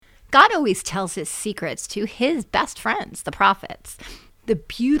God always tells his secrets to his best friends, the prophets. The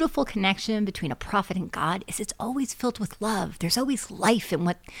beautiful connection between a prophet and God is it's always filled with love. There's always life in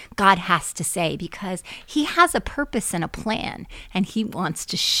what God has to say because he has a purpose and a plan, and he wants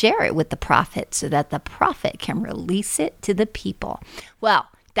to share it with the prophet so that the prophet can release it to the people. Well,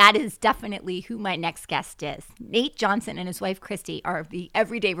 that is definitely who my next guest is. Nate Johnston and his wife, Christy, are the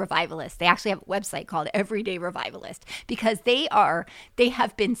Everyday Revivalists. They actually have a website called Everyday Revivalist because they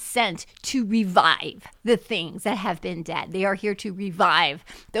have been sent to revive the things that have been dead. They are here to revive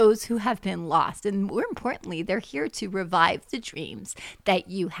those who have been lost. And more importantly, they're here to revive the dreams that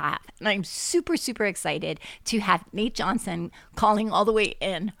you have. And I'm super, super excited to have Nate Johnston calling all the way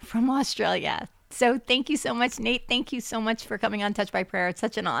in from Australia. So thank you so much, Nate. Thank you so much for coming on Touch by Prayer. It's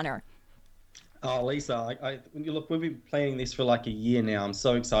such an honor. Oh, Lisa, look, we've been planning this for like a year now. I'm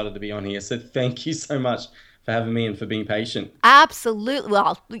so excited to be on here. So thank you so much for having me and for being patient. Absolutely.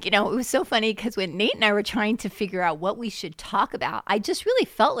 Well, it was so funny because when Nate and I were trying to figure out what we should talk about, I just really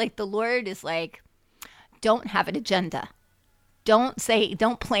felt like the Lord is like, don't have an agenda. Don't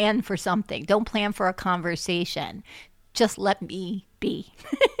plan for something. Don't plan for a conversation. Just let me be.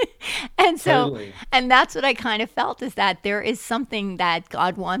 And so, totally. And that's what I kind of felt is that there is something that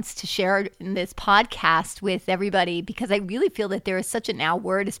God wants to share in this podcast with everybody, because I really feel that there is such a now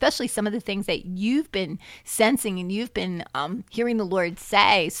word, especially some of the things that you've been sensing and you've been hearing the Lord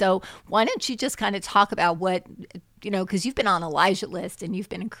say. So why don't you just kind of talk about what, because you've been on Elijah List and you've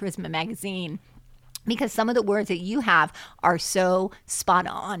been in Charisma Magazine, because some of the words that you have are so spot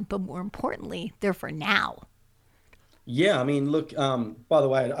on, but more importantly, they're for now. Yeah, I mean, look, by the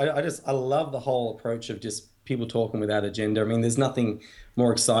way, I love the whole approach of just people talking without agenda. I mean, there's nothing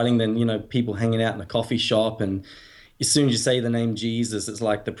more exciting than, people hanging out in a coffee shop, and as soon as you say the name Jesus, it's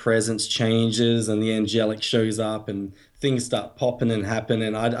like the presence changes and the angelic shows up and things start popping and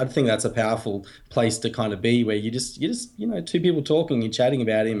happening. And I think that's a powerful place to kind of be, where you just two people talking, you're chatting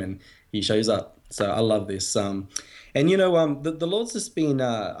about him and he shows up. So I love this. And the Lord's just been,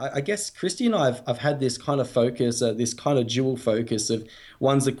 I guess Christy and I've had this kind of focus, this kind of dual focus of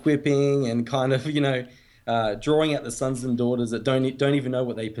one's equipping and kind of, drawing out the sons and daughters that don't even know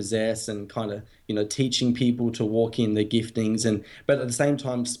what they possess, and kind of, teaching people to walk in their giftings, but at the same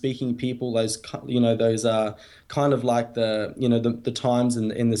time speaking people those kind of like the times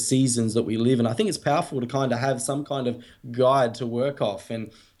and the seasons that we live in. I think it's powerful to kind of have some kind of guide to work off.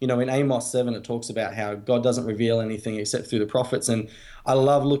 And in Amos 7, it talks about how God doesn't reveal anything except through the prophets. And I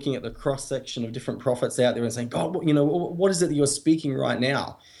love looking at the cross-section of different prophets out there and saying, God, what is it that you're speaking right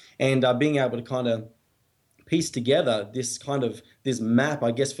now? And being able to kind of piece together this map,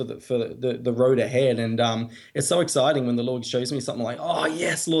 I guess, for the road ahead. And it's so exciting when the Lord shows me something like, oh,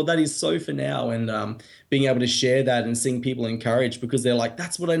 yes, Lord, that is so for now. And being able to share that and seeing people encouraged, because they're like,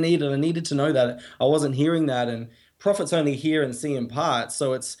 that's what I needed. I needed to know that. I wasn't hearing that. And prophets only hear and see in part.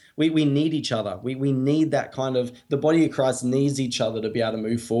 So we need each other. We need that kind of, the body of Christ needs each other to be able to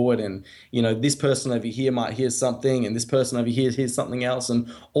move forward. And, this person over here might hear something and this person over here hears something else.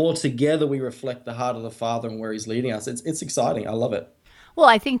 And all together we reflect the heart of the Father and where he's leading us. It's exciting. I love it. Well,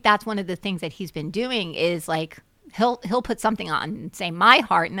 I think that's one of the things that he's been doing is like, he'll put something on, say, my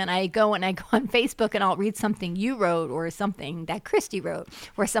heart, and then I go on Facebook and I'll read something you wrote or something that Christy wrote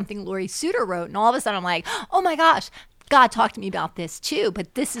or something Lori Suter wrote, and all of a sudden I'm like, oh my gosh, God talked to me about this too,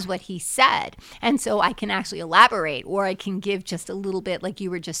 but this is what he said. And so I can actually elaborate, or I can give just a little bit, like you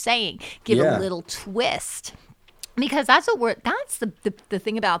were just saying, give a little twist. Because that's a word, that's the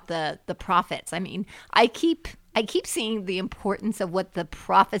thing about the prophets. I mean, I keep seeing the importance of what the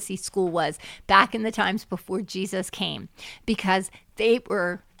prophecy school was back in the times before Jesus came, because they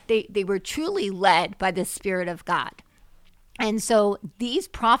were truly led by the Spirit of God. And so these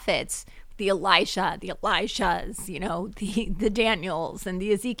prophets, the Elijahs, the Daniels and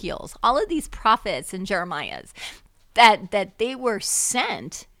the Ezekiels, all of these prophets and Jeremiahs, that they were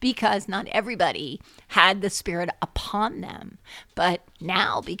sent because not everybody had the Spirit upon them. But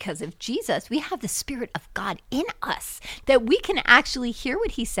now, because of Jesus, we have the Spirit of God in us, that we can actually hear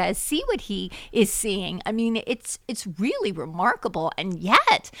what he says, see what he is seeing. I mean, it's really remarkable. And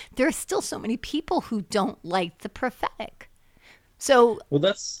yet there are still so many people who don't like the prophetic. So, well,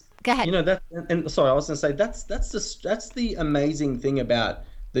 that's, go ahead. And sorry, I was going to say that's the amazing thing about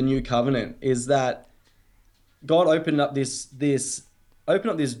the new covenant, is that God opened up this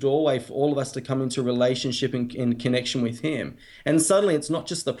doorway for all of us to come into relationship and in connection with him. And suddenly it's not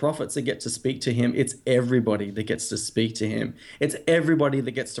just the prophets that get to speak to him, it's everybody that gets to speak to him. It's everybody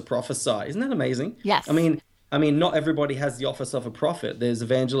that gets to prophesy. Isn't that amazing? Yes. I mean, I mean, not everybody has the office of a prophet. There's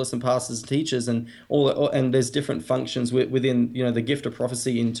evangelists and pastors and teachers, and and there's different functions within, the gift of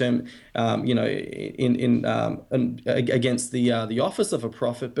prophecy in term, against the office of a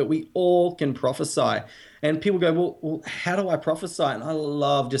prophet. But we all can prophesy, and people go, well, how do I prophesy? And I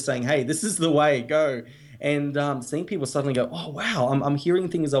love just saying, hey, this is the way, go. And seeing people suddenly go, oh wow, I'm hearing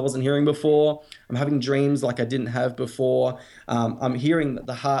things I wasn't hearing before. I'm having dreams like I didn't have before. I'm hearing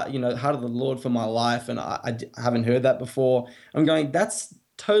the heart, heart of the Lord for my life, and I haven't heard that before. I'm going, that's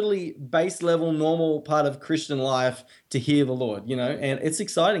totally base level, normal part of Christian life to hear the Lord, and it's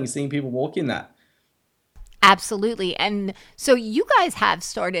exciting seeing people walk in that. Absolutely. And so you guys have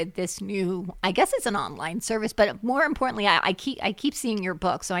started this new, I guess it's an online service, but more importantly, I keep seeing your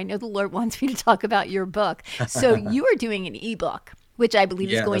book. So I know the Lord wants me to talk about your book. So you are doing an ebook, which I believe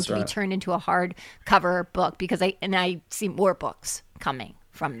is Yeah, going that's to be right. turned into a hardcover book, because I see more books coming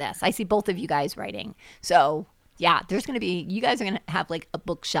from this. I see both of you guys writing. So yeah, you guys are going to have like a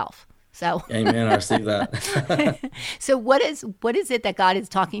bookshelf. So Amen. I receive that. so what is it that God is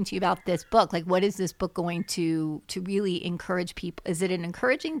talking to you about this book? Like, what is this book going to really encourage people? Is it an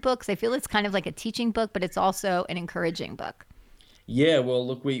encouraging book? 'Cause I feel it's kind of like a teaching book, but it's also an encouraging book. Yeah, well,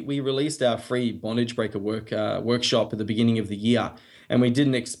 look, we released our free bondage breaker workshop at the beginning of the year, and we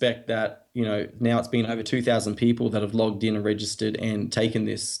didn't expect that. Now it's been over 2,000 people that have logged in and registered and taken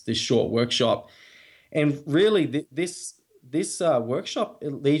this short workshop. And really, this workshop,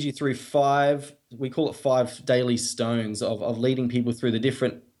 it leads you through five, we call it five daily stones of leading people through the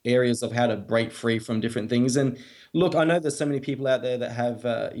different areas of how to break free from different things. And look, I know there's so many people out there that have,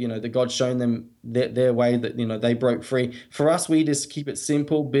 that God's shown them their way that, they broke free. For us, we just keep it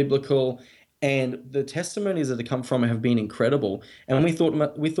simple, biblical, and the testimonies that have come from it have been incredible. And we thought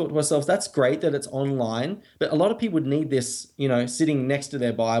to ourselves, that's great that it's online, but a lot of people would need this, sitting next to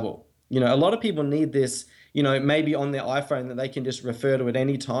their Bible. A lot of people need this, maybe on their iPhone that they can just refer to at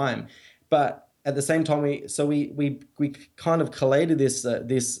any time. But at the same time, we kind of collated this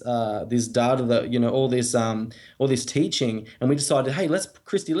data, that all this teaching, and we decided, hey, let's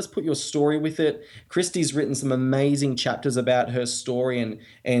put your story with it. Christy's written some amazing chapters about her story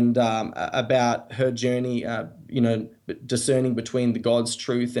and about her journey, discerning between the God's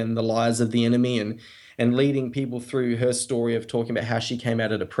truth and the lies of the enemy, and leading people through her story of talking about how she came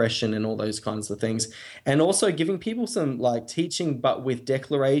out of depression and all those kinds of things. And also giving people some like teaching, but with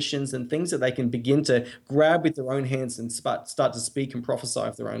declarations and things that they can begin to grab with their own hands and start to speak and prophesy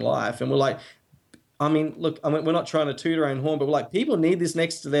of their own life. And we're like, look, we're not trying to toot our own horn, but we're like, people need this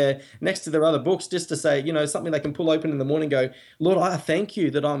next to their other books, just to say, something they can pull open in the morning and go, Lord, I thank you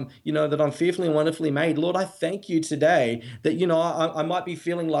that I'm fearfully and wonderfully made. Lord, I thank you today that, I might be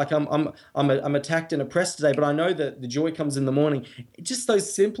feeling like I'm attacked and oppressed today, but I know that the joy comes in the morning. Just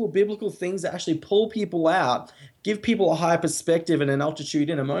those simple biblical things that actually pull people out, give people a higher perspective and an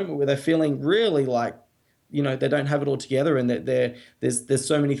altitude in a moment where they're feeling really like, they don't have it all together, and that there's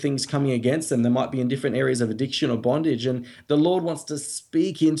so many things coming against them. They might be in different areas of addiction or bondage, and the Lord wants to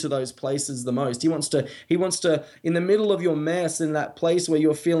speak into those places the most. He wants to, in the middle of your mess, in that place where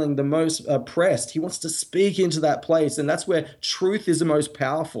you're feeling the most oppressed, He wants to speak into that place, and that's where truth is the most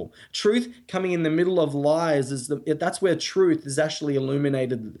powerful. Truth coming in the middle of lies that's where truth is actually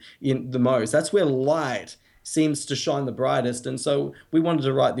illuminated in the most. That's where light seems to shine the brightest. And so we wanted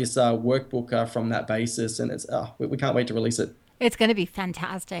to write this workbook from that basis, and we can't wait to release it. It's going to be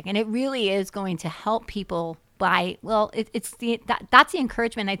fantastic, and it really is going to help people by, well, that's the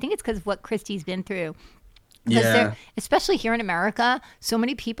encouragement. I think it's because of what Christy's been through. Because Yeah. especially here in America, so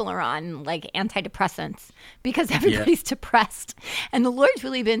many people are on like antidepressants because Yeah. everybody's depressed. And the Lord's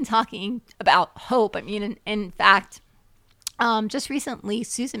really been talking about hope. I mean, in fact, just recently,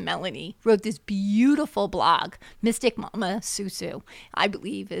 Susan Melanie wrote this beautiful blog, Mystic Mama Susu, I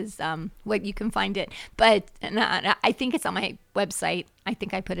believe is what you can find it. But I think it's on my website. I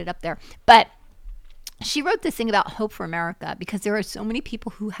think I put it up there. But she wrote this thing about hope for America, because there are so many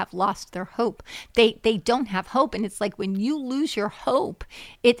people who have lost their hope. They don't have hope. And it's like when you lose your hope,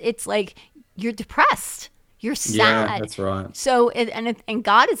 it's like you're depressed. You're Yeah, sad. that's right. So, and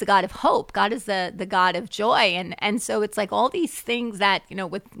God is the God of hope. God is the God of joy. And so it's like all these things that,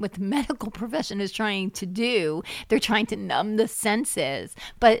 with the medical profession is trying to do, they're trying to numb the senses.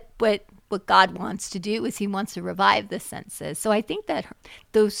 But what God wants to do is He wants to revive the senses. So I think that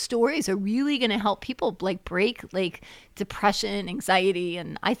those stories are really going to help people like break like depression, anxiety.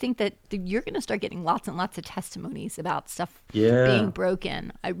 And I think that you're going to start getting lots and lots of testimonies about stuff Yeah. being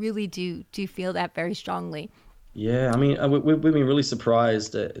broken. I really do feel that very strongly. Yeah, I mean, we've been really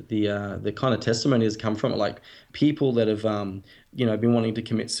surprised at the kind of testimony that's come from it. Like people that have been wanting to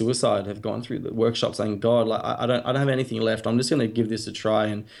commit suicide have gone through the workshop saying, God, like I don't have anything left. I'm just going to give this a try.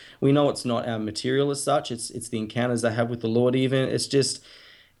 And we know it's not our material as such. It's the encounters they have with the Lord. Even it's just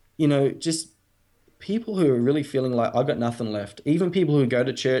just people who are really feeling like I've got nothing left. Even people who go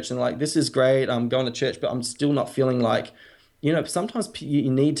to church and like this is great. I'm going to church, but I'm still not feeling like, sometimes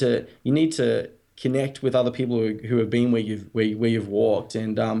you need to connect with other people who have been where you've walked,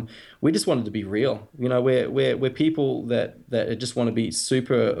 and we just wanted to be real. We're people that just want to be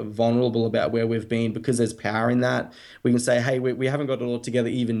super vulnerable about where we've been because there's power in that. We can say, hey, we haven't got it all together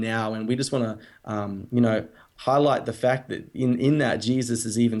even now, and we just want to highlight the fact that in that Jesus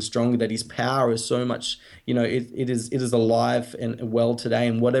is even stronger, that his power is so much, it is alive and well today,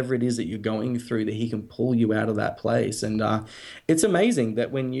 and whatever it is that you're going through, that he can pull you out of that place. And it's amazing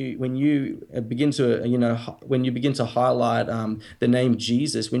that when you begin to when you begin to highlight the name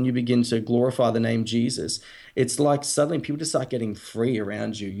Jesus, when you begin to glorify the name Jesus, it's like suddenly people just start getting free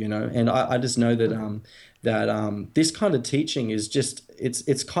around you. And I just know that this kind of teaching is just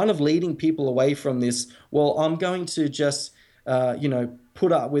it's kind of leading people away from this. Well, I'm going to just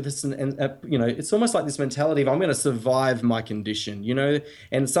put up with this, and it's almost like this mentality of I'm going to survive my condition.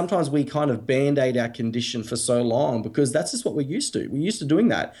 And sometimes we kind of band-aid our condition for so long because that's just what we're used to. We're used to doing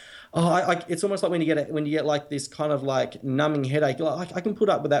that. It's almost like when you get like this kind of like numbing headache. Like, I can put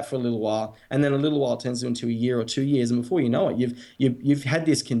up with that for a little while, and then a little while turns into a year or 2 years, and before you know it, you've had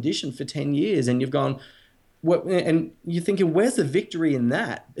this condition for 10 years, and you've gone. And you're thinking, where's the victory in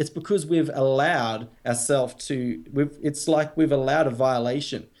that? It's because we've allowed ourselves to. It's like we've allowed a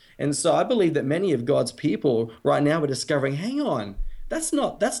violation, and so I believe that many of God's people right now are discovering, hang on. That's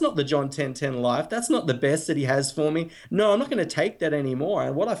not the John 10:10 life. That's not the best that he has for me. No, I'm not going to take that anymore.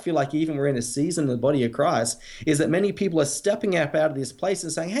 And what I feel like even we're in a season in the body of Christ is that many people are stepping up out of this place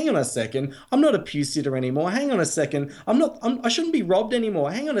and saying, hang on a second, I'm not a pew sitter anymore. Hang on a second, I shouldn't be robbed anymore.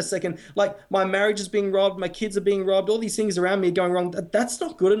 Hang on a second, like my marriage is being robbed, my kids are being robbed, all these things around me are going wrong. That's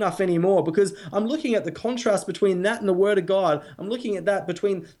not good enough anymore, because I'm looking at the contrast between that and the word of God. I'm looking at that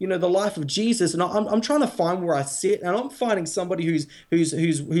between, the life of Jesus, and I'm trying to find where I sit, and I'm finding somebody who's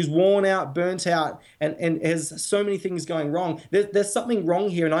worn out, burnt out, and has so many things going wrong. There's something wrong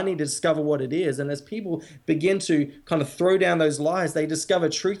here, and I need to discover what it is. And as people begin to kind of throw down those lies, they discover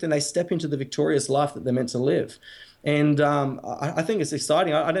truth and they step into the victorious life that they're meant to live. And I think it's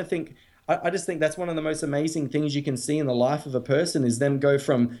exciting. I just think that's one of the most amazing things you can see in the life of a person, is them go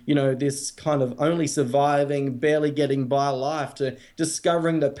from, this kind of only surviving, barely getting by life to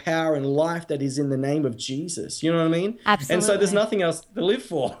discovering the power and life that is in the name of Jesus. You know what I mean? Absolutely. And so there's nothing else to live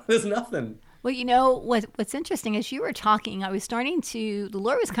for. There's nothing. Well, what's interesting is you were talking, the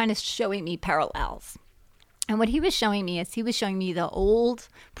Lord was kind of showing me parallels. And what he was showing me is he was showing me the old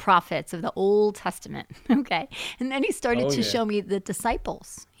prophets of the Old Testament. Okay. And then he started to show me the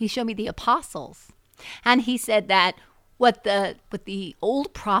disciples. He showed me the apostles. And he said that what the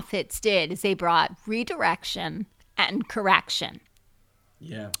old prophets did is they brought redirection and correction.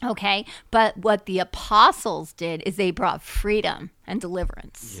 Yeah. Okay. But what the apostles did is they brought freedom and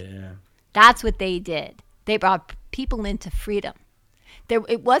deliverance. Yeah. That's what they did. They brought people into freedom.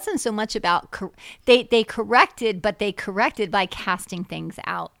 It wasn't so much about they corrected, but they corrected by casting things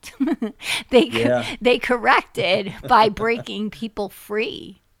out. They corrected by breaking people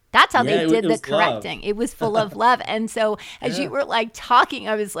free. That's how they did the correcting. Love. It was full of love. And so as you were like talking,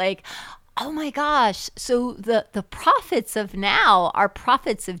 I was like, oh my gosh. So the prophets of now are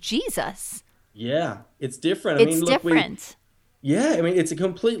prophets of Jesus. Yeah, it's different. It's different. Yeah, I mean, it's a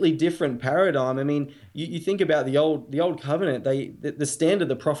completely different paradigm. I mean, you think about the old covenant. The standard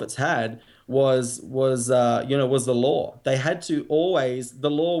the prophets had was the law. They had to always, the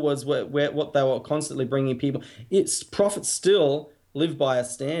law was what they were constantly bringing people. It's prophets still live by a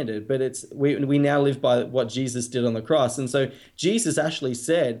standard, but we now live by what Jesus did on the cross. And so Jesus actually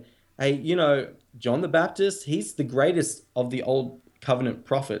said, hey, John the Baptist, he's the greatest of the old covenant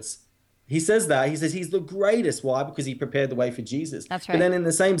prophets. He says that. He says he's the greatest. Why? Because he prepared the way for Jesus. That's right. But then in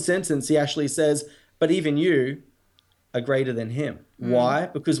the same sentence, he actually says, but even you are greater than him. Why?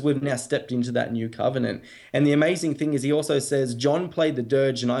 Because we've now stepped into that new covenant. And the amazing thing is he also says, John played the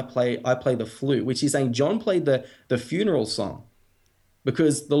dirge and I play the flute, which he's saying John played the funeral song,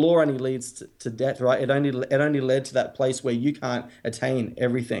 because the law only leads to death, right? It only led to that place where you can't attain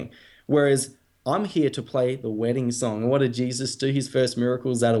everything. Whereas I'm here to play the wedding song. And what did Jesus do? His first miracle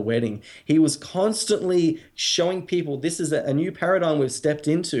was at a wedding. He was constantly showing people this is a new paradigm we've stepped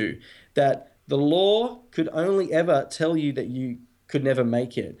into, that the law could only ever tell you that you could never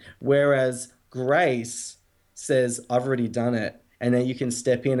make it, whereas grace says, I've already done it, and then you can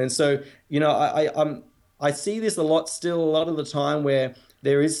step in. And so, I see this a lot still, a lot of the time where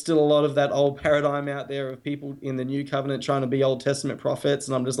there is still a lot of that old paradigm out there of people in the new covenant trying to be Old Testament prophets,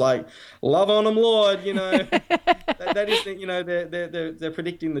 and I'm just like, love on them, Lord, that is, they're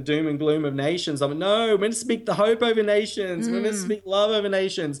predicting the doom and gloom of nations. I'm like, no, we're meant to speak the hope over nations. We're meant to speak love over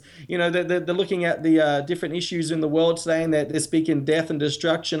nations. They're looking at the different issues in the world today, and they're speaking death and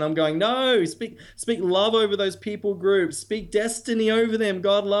destruction. I'm going, no, speak love over those people groups. Speak destiny over them.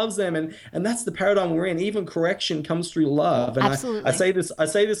 God loves them, and that's the paradigm we're in. Even correction comes through love. And Absolutely. I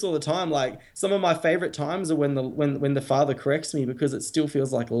say this all the time. Like, some of my favorite times are when the Father corrects me, because it still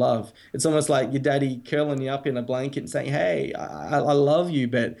feels like love. It's almost like your daddy curling you up in a blanket and saying, "Hey, I love you,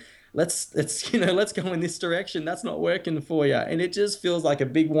 but let's go in this direction. That's not working for you." And it just feels like a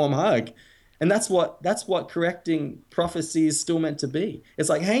big warm hug. And that's what correcting prophecy is still meant to be. It's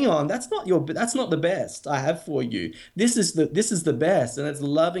like, hang on, that's not the best I have for you. This is the best, and it's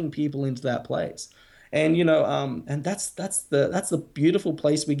loving people into that place. And and that's the beautiful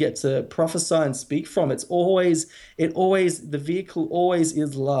place we get to prophesy and speak from. The vehicle always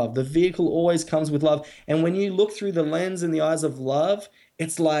is love. The vehicle always comes with love. And when you look through the lens and the eyes of love,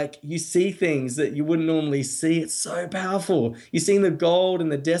 it's like you see things that you wouldn't normally see. It's so powerful. You're seeing the gold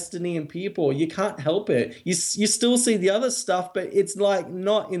and the destiny in people. You can't help it. You still see the other stuff, but it's like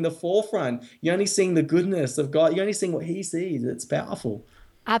not in the forefront. You're only seeing the goodness of God. You're only seeing what He sees. It's powerful.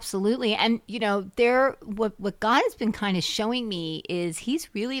 Absolutely. And, what God has been kind of showing me is He's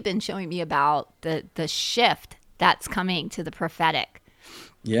really been showing me about the shift that's coming to the prophetic.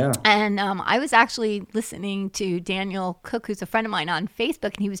 Yeah. And I was actually listening to Daniel Cook, who's a friend of mine, on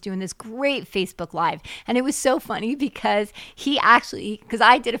Facebook, and he was doing this great Facebook Live. And it was so funny because because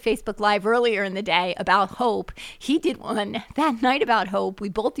I did a Facebook Live earlier in the day about hope. He did one that night about hope. We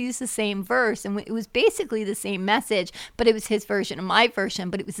both used the same verse, and it was basically the same message, but it was his version and my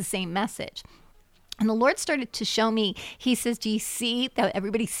version, but it was the same message. And the Lord started to show me, He says, do you see that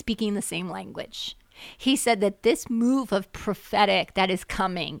everybody's speaking the same language? He said that this move of prophetic that is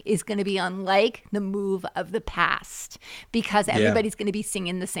coming is going to be unlike the move of the past, because everybody's going to be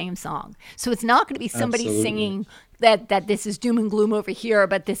singing the same song. So it's not going to be somebody singing that this is doom and gloom over here,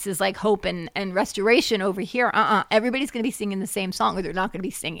 but this is like hope and restoration over here. Everybody's going to be singing the same song, or they're not going to be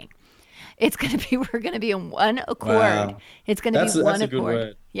singing. We're going to be in one accord. Wow. It's going to be one accord. Good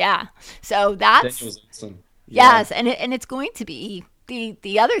word. Yeah. So that's awesome. Yes. And it's going to be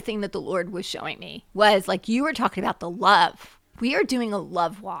the other thing that the Lord was showing me was, like you were talking about, the love. We are doing a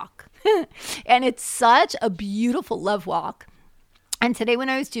love walk. And it's such a beautiful love walk. And today when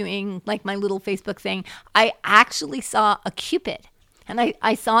I was doing like my little Facebook thing, I actually saw a Cupid. And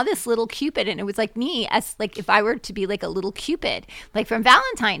I saw this little Cupid, and it was like me, as like if I were to be like a little Cupid, like from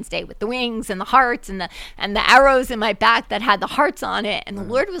Valentine's Day, with the wings and the hearts and the arrows in my back that had the hearts on it. And the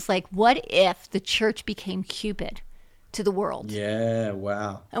Lord was like, what if the church became Cupid to the world? Yeah,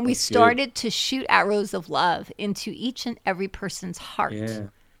 wow. And we started to shoot arrows of love into each and every person's heart. Yeah.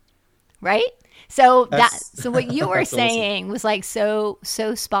 Right? So what you were saying awesome. Was like so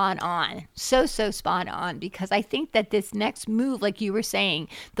spot on. So spot on, because I think that this next move, like you were saying,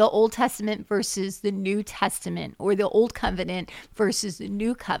 the Old Testament versus the New Testament, or the Old Covenant versus the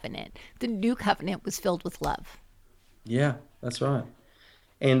New Covenant. The New Covenant was filled with love. Yeah, that's right.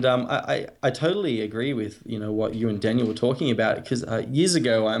 And I totally agree with what you and Daniel were talking about, because years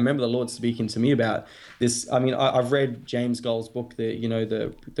ago I remember the Lord speaking to me about this. I mean, I've read James Gold's book, I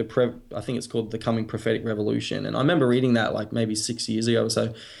think it's called The Coming Prophetic Revolution, and I remember reading that like maybe 6 years ago or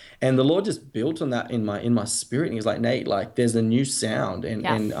so, and the Lord just built on that in my spirit. And He's like, Nate, like there's a new sound, and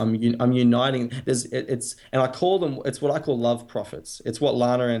I'm uniting. And I call them. It's what I call love prophets. It's what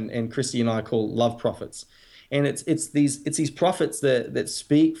Lana and Christy and I call love prophets. And it's these prophets that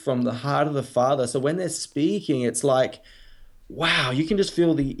speak from the heart of the Father. So when they're speaking, it's like, wow, you can just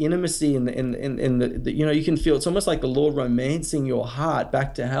feel the intimacy and the you can feel, it's almost like the Lord romancing your heart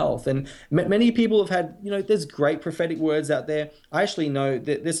back to health. And many people have had, there's great prophetic words out there. I actually know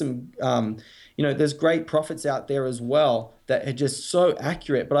that there's some, there's great prophets out there as well that are just so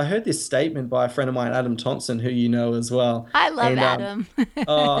accurate. But I heard this statement by a friend of mine, Adam Thompson, who you know as well. I love Adam.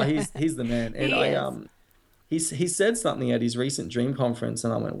 He's the man. And He said something at his recent dream conference,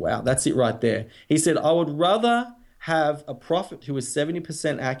 and I went, wow, that's it right there. He said, I would rather have a prophet who is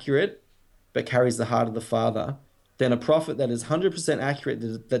 70% accurate but carries the heart of the Father than a prophet that is 100%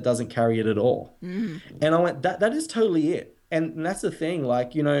 accurate that doesn't carry it at all. Mm. And I went, that is totally it. And that's the thing,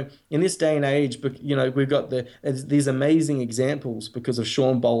 like, in this day and age, we've got these amazing examples because of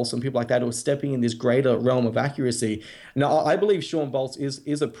Sean Bolts and people like that who are stepping in this greater realm of accuracy. Now, I believe Sean Bolts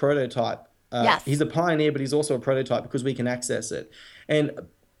is a prototype Yes. he's a pioneer, but he's also a prototype because we can access it. And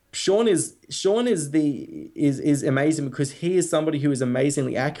Sean is amazing because he is somebody who is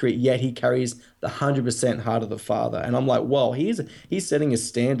amazingly accurate, yet he carries the 100% heart of the Father. And I'm like, whoa, he's setting a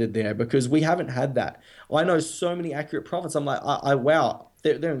standard there because we haven't had that. I know so many accurate prophets. I'm like, wow,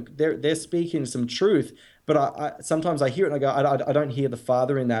 they're speaking some truth, but I sometimes I hear it and I go, I don't hear the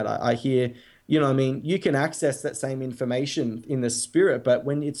Father in that. I hear, what I mean, you can access that same information in the spirit, but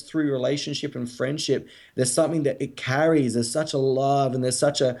when it's through relationship and friendship, there's something that it carries. There's such a love and there's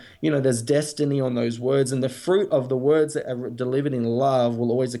such a, there's destiny on those words. And the fruit of the words that are delivered in love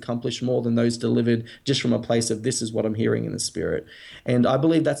will always accomplish more than those delivered just from a place of this is what I'm hearing in the spirit. And I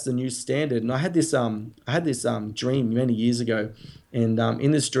believe that's the new standard. And I had this dream many years ago. And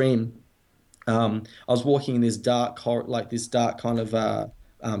in this dream, I was walking in this dark kind of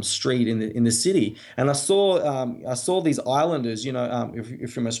street in the city, and I saw these islanders. If you're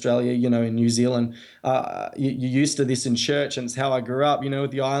from Australia, in New Zealand, you're used to this in church, and it's how I grew up.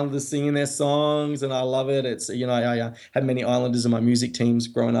 With the islanders singing their songs, and I love it. It's I had many islanders in my music teams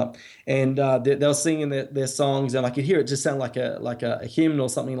growing up, and they were singing their songs, and I could hear it just sound like a hymn or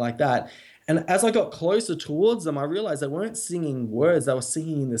something like that. And as I got closer towards them, I realized they weren't singing words; they were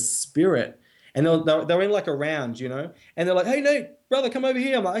singing in the spirit. And they were in like a round, and they're like, "Hey, Nate, brother, come over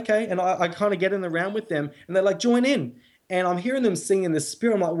here." I'm like, "Okay." And I kind of get in the round with them, and they're like, "Join in." And I'm hearing them sing in the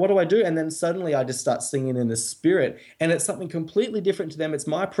spirit. I'm like, what do I do? And then suddenly I just start singing in the spirit. And it's something completely different to them. It's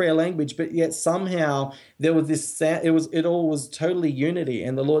my prayer language, but yet somehow there was this sound. It all was totally unity.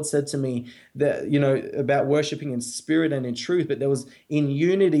 And the Lord said to me that, about worshiping in spirit and in truth, but there was in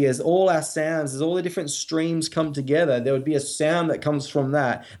unity as all our sounds, as all the different streams come together, there would be a sound that comes from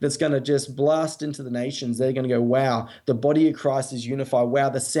that's going to just blast into the nations. They're going to go, wow, the body of Christ is unified. Wow,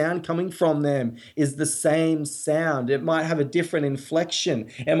 the sound coming from them is the same sound. It might have a different inflection.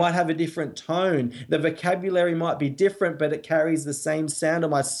 It might have a different tone. The vocabulary might be different, but it carries the same sound of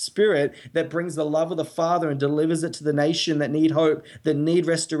my spirit that brings the love of the Father and delivers it to the nation that need hope, that need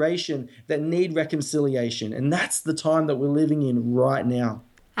restoration, that need reconciliation. And that's the time that we're living in right now.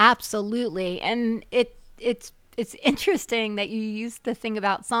 Absolutely. And it's interesting that you use the thing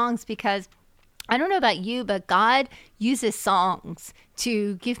about songs because I don't know about you, but God uses songs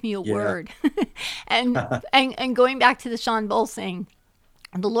to give me a word. and going back to the Sean Bowles thing,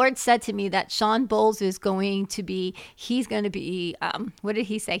 the Lord said to me that Sean Bowles is going to be, what did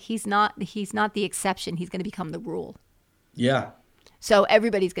he say? He's not the exception. He's going to become the rule. Yeah. So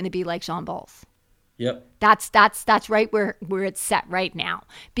everybody's going to be like Sean Bowles. Yep. That's right where it's set right now.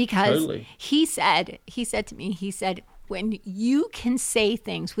 Because totally. he said to me, when you can say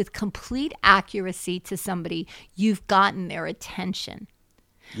things with complete accuracy to somebody, you've gotten their attention.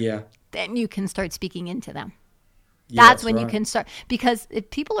 Yeah. Then you can start speaking into them. Yeah, that's when right. You can start. Because if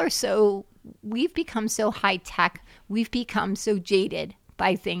people we've become so high tech, we've become so jaded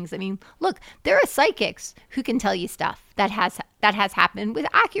by things. I mean, look, there are psychics who can tell you stuff that has happened with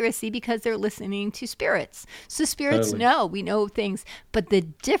accuracy because they're listening to spirits. So spirits know, we know things. But the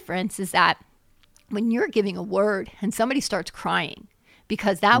difference is that when you're giving a word and somebody starts crying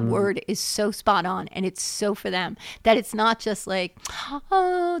because that word is so spot on and it's so for them that it's not just like,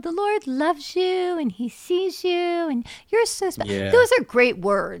 oh, the Lord loves you and he sees you and you're so special. Yeah. Those are great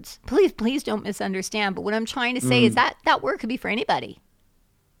words. Please don't misunderstand. But what I'm trying to say is that word could be for anybody.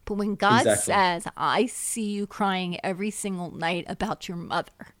 But when God says, I see you crying every single night about your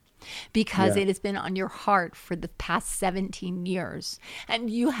mother, because it has been on your heart for the past 17 years. And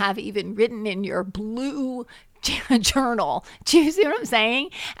you have even written in your blue journal. Do you see what I'm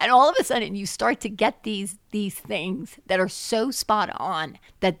saying? And all of a sudden you start to get these things that are so spot on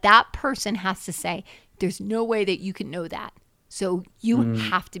that person has to say, there's no way that you can know that. So you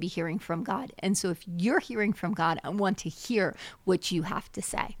have to be hearing from God. And so if you're hearing from God, I want to hear what you have to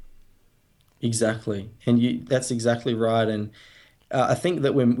say. Exactly. And that's exactly right. And I think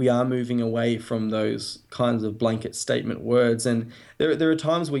that when we are moving away from those kinds of blanket statement words, and there are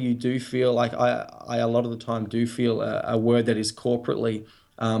times where you do feel like I a lot of the time do feel a word that is corporately,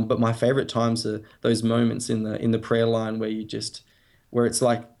 but my favorite times are those moments in the prayer line where it's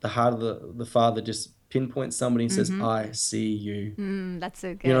like the heart of the Father just pinpoints somebody and says, I see you. That's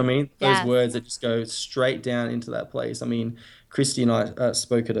so good. You know what I mean? Yes. Those words that just go straight down into that place. I mean, Christy and I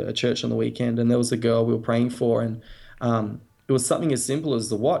spoke at a church on the weekend, and there was a girl we were praying for, and it was something as simple as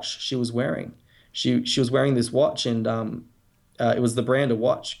the watch she was wearing. She was wearing this watch, and it was the brand of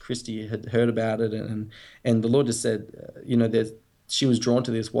watch. Christy had heard about it, and the Lord just said, she was drawn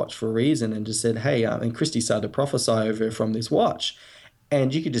to this watch for a reason, and just said, hey, and Christy started to prophesy over her from this watch.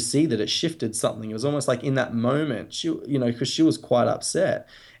 And you could just see that it shifted something. It was almost like in that moment, because she was quite upset.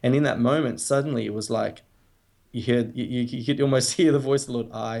 And in that moment, suddenly it was like, you could almost hear the voice of the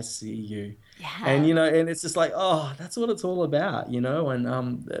Lord, I see you. And Yeah. and it's just like, oh, that's what it's all about. And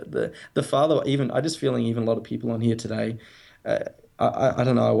the Father, even I just feeling even a lot of people on here today, uh, I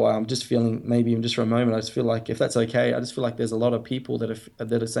don't know why, I'm just feeling, maybe even just for a moment, I just feel like, if that's okay, I just feel like there's a lot of people that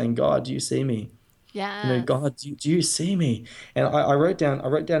are saying, God, do you see me? Yes. God, do you see me? And I wrote down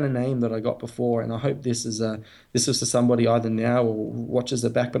a name that I got before, and I hope this is to somebody either now or watches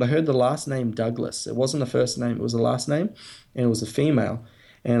it back. But I heard the last name Douglas. It wasn't a first name; it was a last name, and it was a female.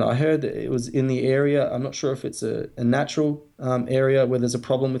 And I heard that it was in the area. I'm not sure if it's a natural area where there's a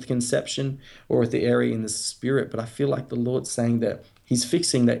problem with conception, or if the area in the spirit. But I feel like the Lord's saying that He's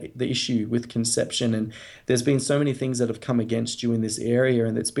fixing the issue with conception, and there's been so many things that have come against you in this area,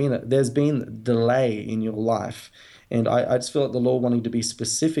 and there's been delay in your life. And I just feel like the Lord wanting to be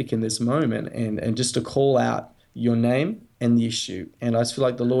specific in this moment, and just to call out your name and the issue. And I just feel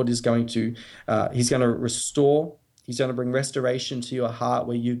like the Lord is going to He's going to restore. He's going to bring restoration to your heart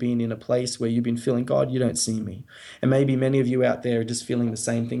where you've been in a place where you've been feeling, God, you don't see me. And maybe many of you out there are just feeling the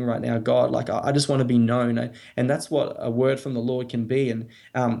same thing right now. God, like, I just want to be known. And that's what a word from the Lord can be. And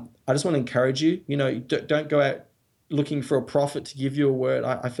I just want to encourage you, don't go out looking for a prophet to give you a word.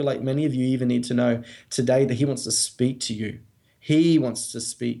 I feel like many of you even need to know today that He wants to speak to you. He wants to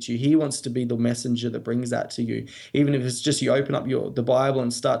speak to you. He wants to be the messenger that brings that to you. Even if it's just you open up the Bible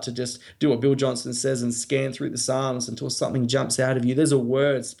and start to just do what Bill Johnston says and scan through the Psalms until something jumps out of you. There's a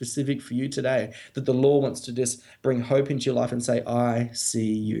word specific for you today that the Lord wants to just bring hope into your life and say, I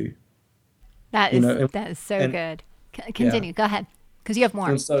see you. That You is know, and, that is so and good. yeah. Continue. Go ahead, because you have more.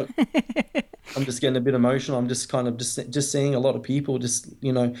 And so I'm just getting a bit emotional. I'm just kind of just seeing a lot of people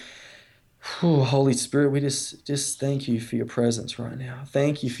Holy Spirit, we just thank you for your presence right now.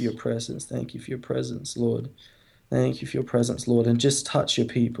 Thank you for your presence. Thank you for your presence, Lord. Thank you for your presence, Lord, and just touch your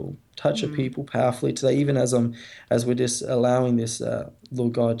people. Touch your Mm. people powerfully today, even as we're just allowing this,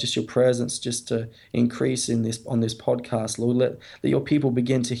 Lord God, just your presence just to increase in this on this podcast, Lord. Let your people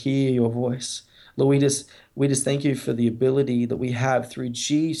begin to hear your voice. Lord, we just thank you for the ability that we have through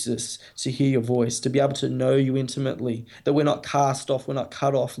Jesus to hear your voice, to be able to know you intimately, that we're not cast off, we're not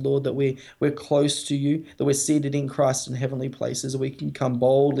cut off, Lord, that we're close to you, that we're seated in Christ in heavenly places, that we can come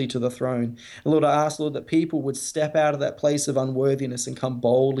boldly to the throne. And Lord, I ask, Lord, that people would step out of that place of unworthiness and come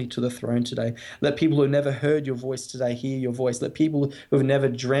boldly to the throne today. Let people who have never heard your voice today hear your voice. Let people who have never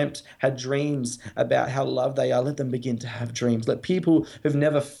had dreams about how loved they are, let them begin to have dreams. Let people who've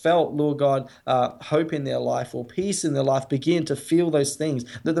never felt, Lord God, hope in their life or peace in their life begin to feel those things.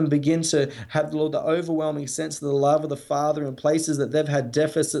 Let them begin to have, Lord, the overwhelming sense of the love of the Father in places that they've had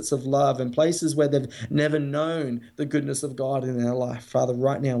deficits of love, and places where they've never known the goodness of God in their life. Father,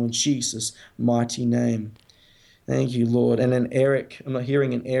 right now in Jesus' mighty name. Thank you, Lord. And then Eric, I'm not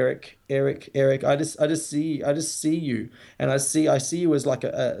hearing an Eric. I just see you, and I see you as I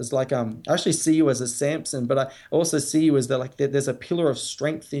actually see you as a Samson, but I also see you as there's a pillar of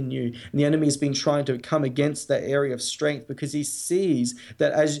strength in you, and the enemy has been trying to come against that area of strength because he sees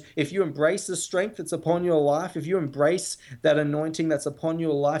that as if you embrace the strength that's upon your life, if you embrace that anointing that's upon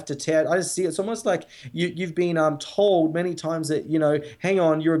your life to tear. I just see it's almost like you've been told many times that hang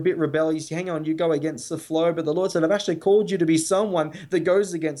on, you're a bit rebellious, hang on, you go against the flow, but the Lord said, I've actually called you to be someone that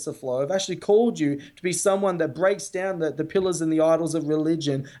goes against the flow. I've actually called you to be someone that breaks down the pillars and the idols of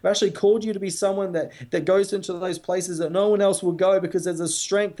religion. I've actually called you to be someone that goes into those places that no one else will go, because there's a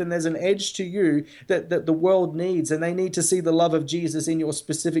strength and there's an edge to you that the world needs, and they need to see the love of Jesus in your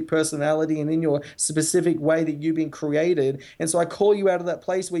specific personality and in your specific way that you've been created. And so I call you out of that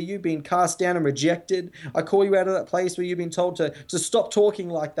place where you've been cast down and rejected. I call you out of that place where you've been told to stop talking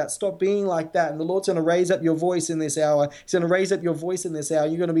like that, stop being like that. And the Lord's going to raise up your voice in this hour. He's going to raise up your voice in this hour.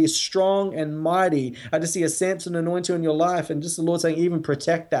 You're going to be strong and mighty. I just see a Samson anointing in your life, and just the Lord saying, even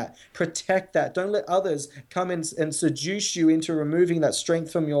protect that. Protect that. Don't let others come in and seduce you into removing that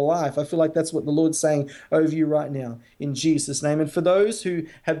strength from your life. I feel like that's what the Lord's saying over you right now in Jesus' name. And for those who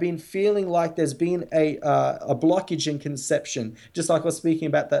have been feeling like there's been a blockage in conception, just like I was speaking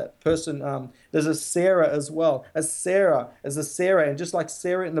about that person, there's a Sarah as well. As a Sarah, and just like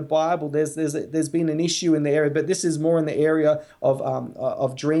Sarah in the Bible, there's been an issue in the area, but this is more in the area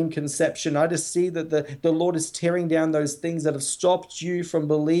of dream conception. I just see that the Lord is tearing down those things that have stopped you from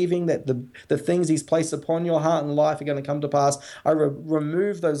believing that the things He's placed upon your heart and life are going to come to pass. I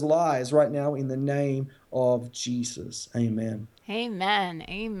remove those lies right now in the name of Jesus. Amen. Amen.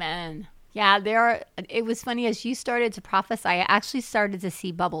 Amen. Yeah, it was funny as you started to prophesy, I actually started to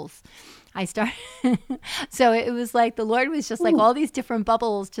see bubbles. I started, so it was like the Lord was just like all these different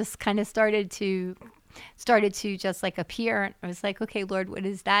bubbles just kind of started to just like appear. And I was like, okay, Lord, what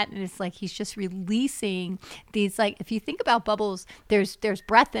is that? And it's like he's just releasing these, like, if you think about bubbles, there's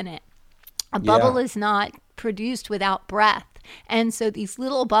breath in it. A bubble is not produced without breath. And so these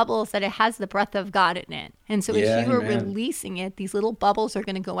little bubbles, that it has the breath of God in it. And so as you are releasing it, these little bubbles are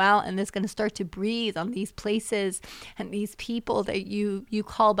going to go out, and it's going to start to breathe on these places and these people that you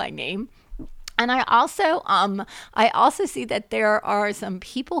call by name. And I also see that there are some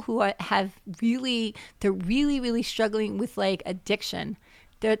people who they're really struggling with like addiction.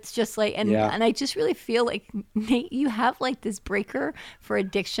 That's just like, and I just really feel like, Nate, you have like this breaker for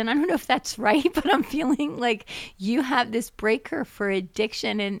addiction. I don't know if that's right, but I'm feeling like you have this breaker for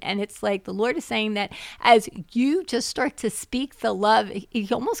addiction. And it's like the Lord is saying that as you just start to speak the love, He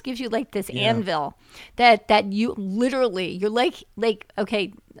almost gives you like this anvil that you literally, you're like,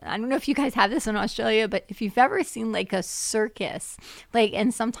 okay, I don't know if you guys have this in Australia, but if you've ever seen like a circus, like,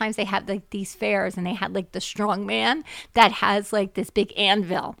 and sometimes they have like these fairs, and they had like the strong man that has like this big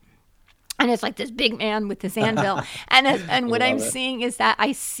anvil. And it's like this big man with this anvil. And what I'm seeing is that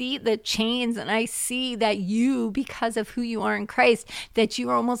I see the chains, and I see that you, because of who you are in Christ, that you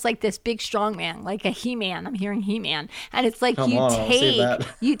are almost like this big strong man, like a He-Man. I'm hearing He-Man. And it's like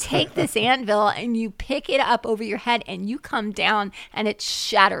you take this anvil and you pick it up over your head, and you come down, and it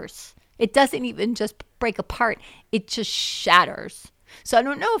shatters. It doesn't even just break apart. It just shatters. So I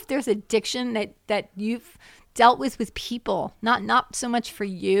don't know if there's addiction that you've dealt with people, not so much for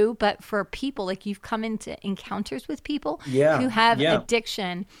you, but for people, like you've come into encounters with people who have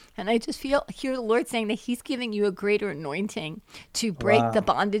addiction. And I just hear the Lord saying that He's giving you a greater anointing to break the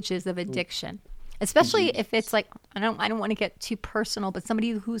bondages of addiction, especially if it's like, I don't want to get too personal, but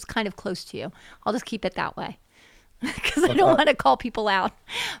somebody who's kind of close to you. I'll just keep it that way. Because I don't want to call people out,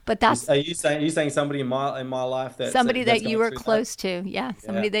 but that's. Are you saying somebody in my life somebody that you were close to? Yeah,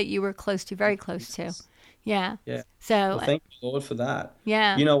 somebody that you were close to, very close to. Yeah. Yeah. So well, thank you, Lord, for that.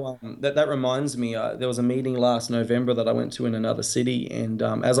 Yeah. You know, that reminds me, there was a meeting last November that I went to in another city. And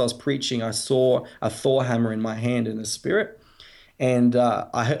as I was preaching, I saw a Thor hammer in my hand in the spirit. And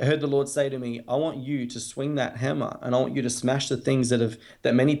I heard the Lord say to me, I want you to swing that hammer, and I want you to smash the things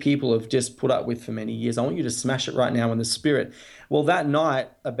that many people have just put up with for many years. I want you to smash it right now in the spirit. Well, that night,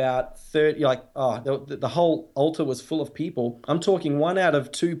 about 30, the whole altar was full of people. I'm talking 1 out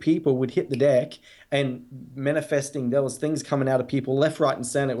of 2 people would hit the deck, and manifesting, there was things coming out of people left, right, and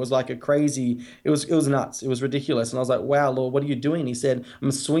center. It was like a crazy, it was nuts. It was ridiculous. And I was like, wow, Lord, what are you doing? He said, I'm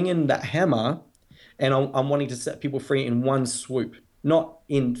swinging that hammer, and I'm wanting to set people free in one swoop, not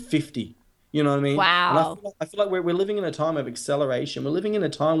in 50. You know what I mean? Wow. And I feel like we're living in a time of acceleration. We're living in a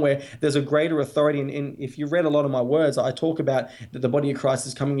time where there's a greater authority. And if you read a lot of my words, I talk about that the body of Christ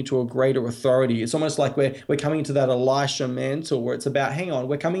is coming into a greater authority. It's almost like we're coming into that Elisha mantle, where it's about, hang on,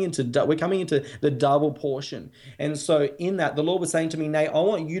 we're coming into the double portion. And so in that, the Lord was saying to me, Nate, I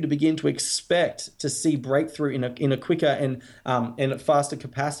want you to begin to expect to see breakthrough in a quicker and a faster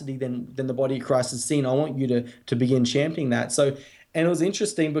capacity than the body of Christ has seen. I want you to begin championing that. So. And it was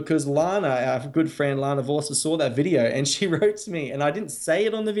interesting because Lana, our good friend Lana Vorsa, saw that video, and she wrote to me, and I didn't say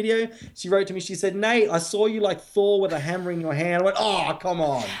it on the video. She wrote to me, she said, Nate, I saw you like Thor with a hammer in your hand. I went, oh, come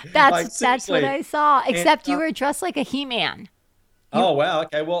on. That's what I saw, except you were dressed like a He-Man. Oh, wow.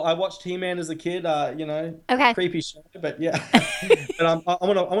 Okay. Well, I watched He-Man as a kid, creepy show, but yeah. But I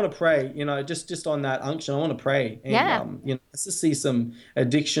want to pray, just on that unction. I want to pray. And, let's just see some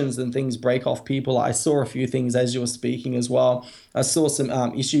addictions and things break off people. I saw a few things as you were speaking as well. I saw some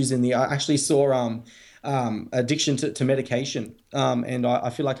issues I actually saw addiction to medication. And I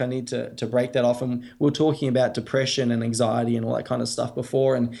feel like I need to break that off. And we were talking about depression and anxiety and all that kind of stuff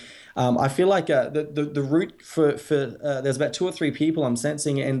before. And I feel like the root for there's about 2 or 3 people I'm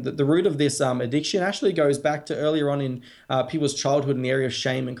sensing, and the root of this addiction actually goes back to earlier on in people's childhood in the area of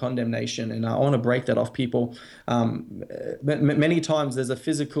shame and condemnation. And I want to break that off people. Many times there's a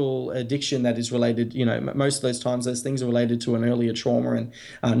physical addiction that is related, most of those times those things are related to an earlier trauma,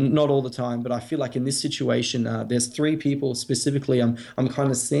 and not all the time. But I feel like in this situation, there's 3 people specifically I'm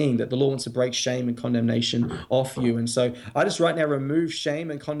kind of seeing that the Lord wants to break shame and condemnation off you. And so I just right now remove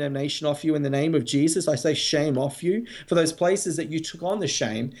shame and condemnation off you in the name of Jesus. I say shame off you for those places that you took on the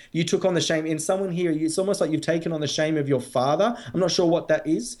shame. You took on the shame in someone here. It's almost like you've taken on the shame of your father. I'm not sure what that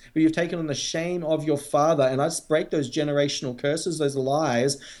is, but you've taken on the shame of your father. And I just break those generational curses, those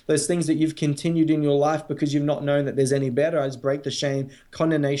lies, those things that you've continued in your life because you've not known that there's any better. I just break the shame,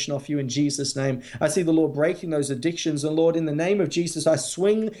 condemnation off you in Jesus' name. I see the Lord breaking those addictions. And Lord, in the name name of Jesus, I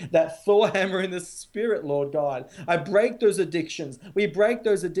swing that Thor hammer in the spirit, Lord God. I break those addictions. We break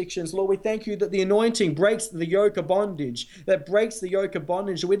those addictions. Lord, we thank you that the anointing breaks the yoke of bondage, that breaks the yoke of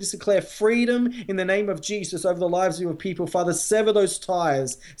bondage. We just declare freedom in the name of Jesus over the lives of your people. Father, sever those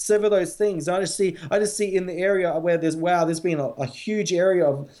ties, sever those things. I just see in the area where there's been a huge area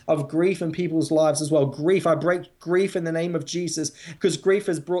of grief in people's lives as well. Grief, I break grief in the name of Jesus, because grief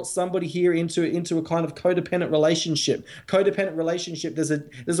has brought somebody here into a kind of codependent relationship.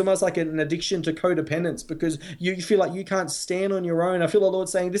 There's almost like an addiction to codependence, because you feel like you can't stand on your own. I feel the Lord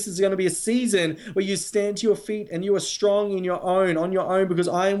saying this is going to be a season where you stand to your feet and you are strong on your own, because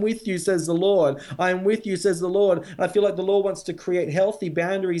I am with you, says the Lord. I am with you, says the Lord. And I feel like the Lord wants to create healthy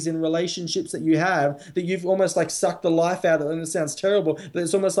boundaries in relationships that you have, that you've almost like sucked the life out of. And it sounds terrible, but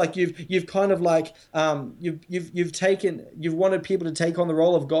it's almost like you've kind of like you've wanted people to take on the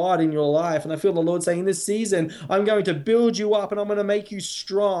role of God in your life. And I feel the Lord saying, in this season, I'm going to build you up and I'm going to make you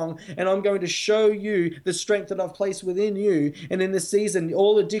strong, and I'm going to show you the strength that I've placed within you. And in this season,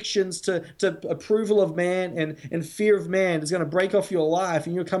 all addictions to approval of man and fear of man is going to break off your life,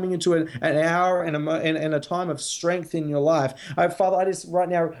 and you're coming into an hour and a time of strength in your life. Father, I just right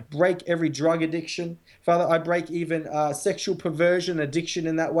now break every drug addiction. Father, I break even sexual perversion, addiction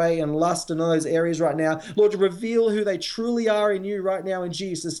in that way, and lust in all those areas right now. Lord, reveal who they truly are in you right now in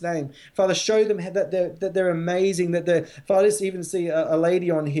Jesus' name. Father, show them that they're amazing. Father, I just even see a lady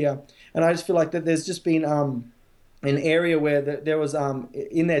on here, and I just feel like that there's just been an area where there was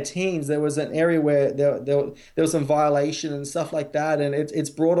in their teens, there was an area where there was some violation and stuff like that, and it's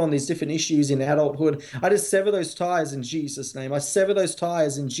brought on these different issues in adulthood. I just sever those ties in Jesus' name. I sever those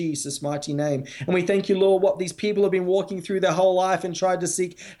ties in Jesus' mighty name. And we thank you, Lord, what these people have been walking through their whole life and tried to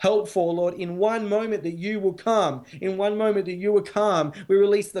seek help for, Lord. In one moment that you will come, we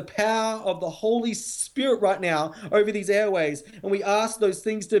release the power of the Holy Spirit right now over these airways, and we ask those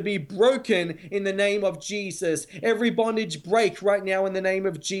things to be broken in the name of Jesus. Every bondage break right now in the name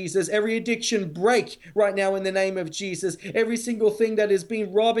of Jesus. Every addiction break right now in the name of Jesus. Every single thing that has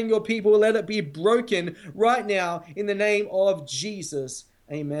been robbing your people, let it be broken right now in the name of Jesus.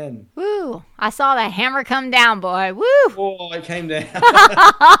 Amen. Woo. I saw that hammer come down, boy. Woo. Oh, it came down.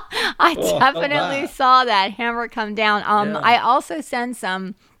 I definitely saw that hammer come down. I also send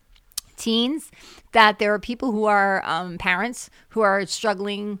some teens that there are people who are parents who are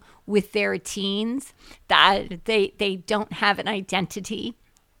struggling with their teens, that they don't have an identity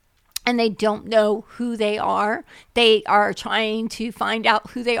and they don't know who they are. They are trying to find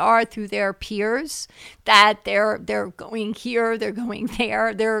out who they are through their peers, that they're going here, they're going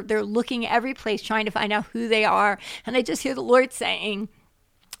there, they're looking every place trying to find out who they are. And I just hear the Lord saying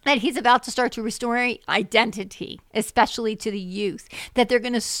that he's about to start to restore identity, especially to the youth, that they're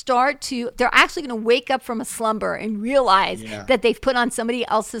actually going to wake up from a slumber and realize that they've put on somebody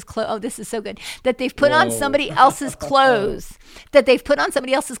else's clothes. Oh, this is so good. That they've put on somebody else's clothes,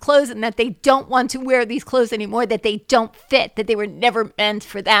 and that they don't want to wear these clothes anymore, that they don't fit, that they were never meant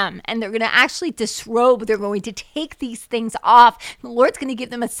for them. And they're going to actually disrobe. They're going to take these things off. The Lord's going to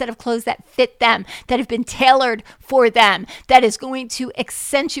give them a set of clothes that fit them, that have been tailored for them, that is going to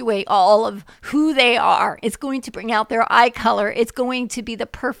accentuate all of who they are. It's going to bring out their eye color. It's going to be the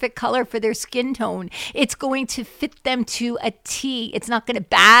perfect color for their skin tone. It's going to fit them to a T. It's not going to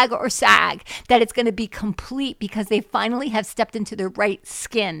bag or sag, that it's going to be complete because they finally have stepped into their right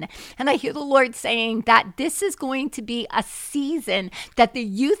skin. And I hear the Lord saying that this is going to be a season that the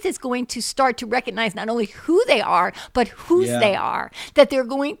youth is going to start to recognize not only who they are, but whose they are, that they're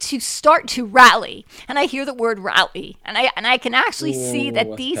going to start to rally. And I hear the word rally, and I can actually see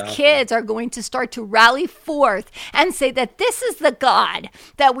that these kids are going to start to rally forth and say that this is the God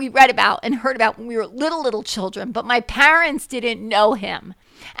that we read about and heard about when we were little children, but my parents didn't know him.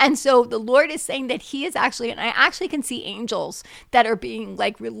 And so the Lord is saying that he is actually, and I actually can see angels that are being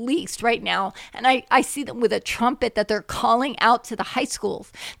like released right now. And I see them with a trumpet, that they're calling out to the high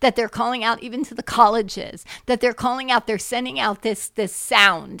schools, that they're calling out even to the colleges, that they're calling out, they're sending out this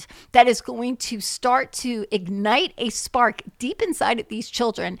sound that is going to start to ignite a spark deep inside of these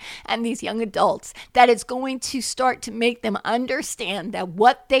children and these young adults, that is going to start to make them understand that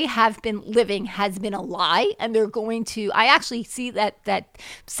what they have been living has been a lie. And they're going to, I actually see that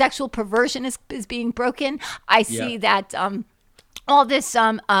sexual perversion is being broken. I see that all this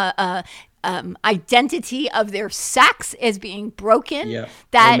identity of their sex is being broken.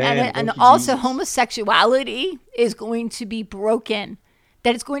 That and also Jesus. Homosexuality is going to be broken.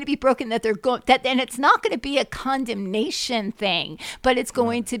 That it's going to be broken, that they're going that, and it's not going to be a condemnation thing, but it's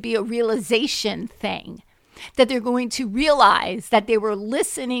going to be a realization thing. that they're going to realize that they were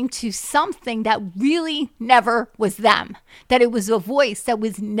listening to something that really never was them, that it was a voice that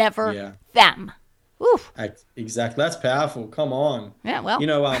was never them. Oof. Exactly. That's powerful. Come on. Yeah, well.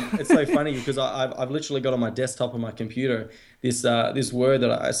 It's so funny because I've literally got on my desktop on my computer this word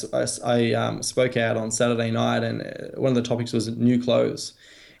that I spoke out on Saturday night, and one of the topics was new clothes.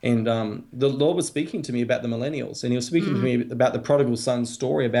 And the Lord was speaking to me about the millennials, and he was speaking to me about the prodigal son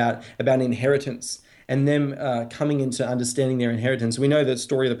story, about inheritance, and them coming into understanding their inheritance. We know the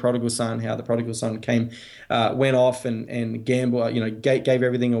story of the prodigal son, how the prodigal son went off and gambled, gave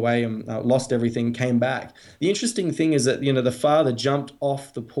everything away and lost everything, came back. The interesting thing is that, the father jumped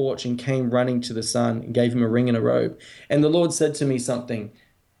off the porch and came running to the son and gave him a ring and a robe. And the Lord said to me something.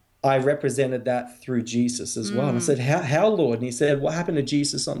 I represented that through Jesus as well. And I said, how, Lord? And he said, what happened to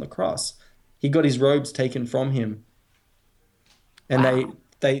Jesus on the cross? He got his robes taken from him. And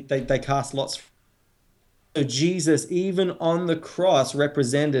they cast lots. So Jesus, even on the cross,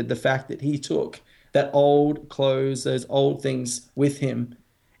 represented the fact that he took that old clothes, those old things with him.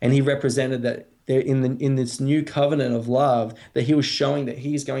 And he represented that there in this new covenant of love, that he was showing that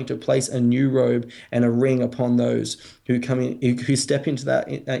he's going to place a new robe and a ring upon those who come in, who step into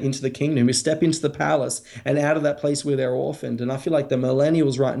the kingdom, who step into the palace and out of that place where they're orphaned. And I feel like the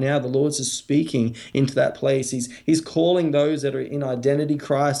millennials right now, the Lord's is speaking into that place. He's calling those that are in identity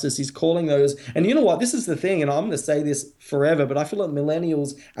crisis. He's calling those, and you know what? This is the thing, and I'm going to say this forever, but I feel like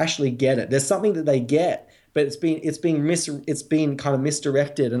millennials actually get it. There's something that they get, but it's been kind of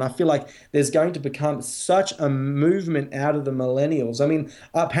misdirected, and I feel like there's going to become such a movement out of the millennials. I mean,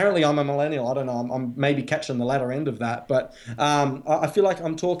 apparently I'm a millennial. I don't know. I'm maybe catching the latter end of that, but I feel like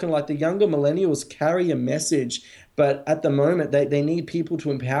I'm talking like the younger millennials carry a message, but at the moment they need people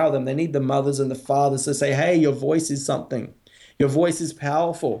to empower them. They need the mothers and the fathers to say, "Hey, your voice is something. Your voice is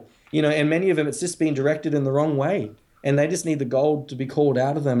powerful." And many of them, it's just being directed in the wrong way. And they just need the gold to be called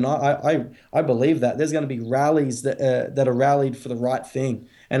out of them. And I believe that there's going to be rallies that are rallied for the right thing.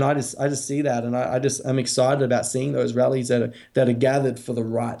 And I just see that, and I'm excited about seeing those rallies that are gathered for the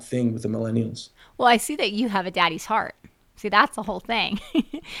right thing with the millennials. Well, I see that you have a daddy's heart. See, that's the whole thing.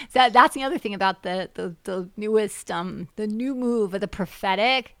 So that's the other thing about the newest the new move of the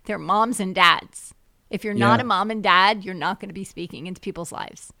prophetic. They're moms and dads. If you're not a mom and dad, you're not going to be speaking into people's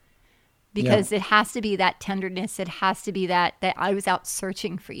lives. Because it has to be that tenderness. It has to be that I was out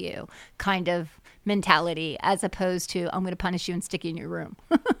searching for you kind of mentality, as opposed to I'm going to punish you and stick you in your room.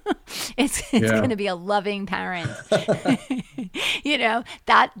 It's going to be a loving parent. That's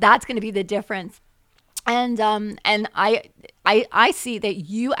going to be the difference. And I see that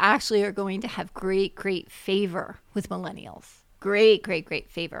you actually are going to have great favor with millennials. Great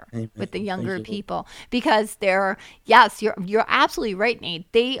favor with the younger people, because you're absolutely right, Nate.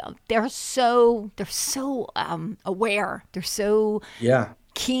 They're so aware. They're so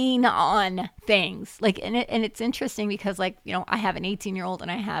keen on things. And it's interesting because I have an 18-year-old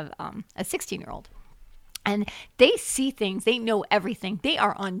and I have a 16-year-old. And they see things. They know everything. They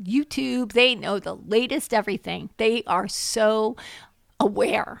are on YouTube. They know the latest everything. They are so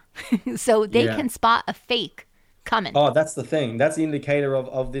aware. So they can spot a fake coming. Oh, that's the thing. That's the indicator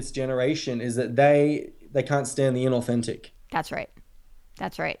of this generation, is that they can't stand the inauthentic. That's right.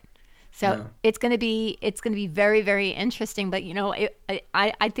 So it's going to be very, very interesting. But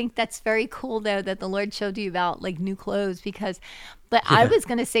I think that's very cool though that the Lord showed you about new clothes, but I was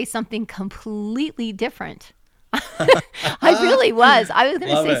going to say something completely different. I really was. I was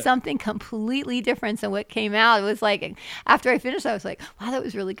going to say something completely different. So what came out, it was after I finished, I was like, wow, that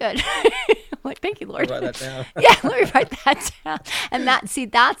was really good. I'm like, thank you, Lord. I'll write that down. Yeah, let me write that down. And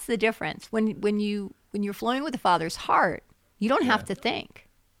that's the difference. When you're flowing with the Father's heart, you don't have to think.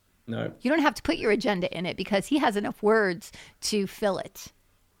 No. You don't have to put your agenda in it, because he has enough words to fill it.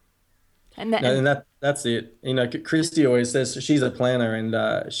 And that's it. Christy always says she's a planner,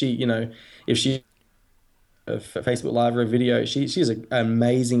 and she, if she a Facebook Live or a video, she's an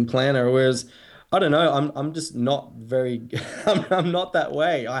amazing planner. Whereas I don't know, I'm just not very. I'm not that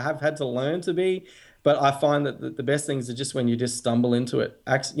way. I have had to learn to be, but I find that the best things are just when you just stumble into it.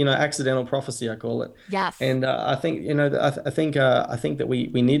 Accidental prophecy, I call it. Yes. And I think I think that we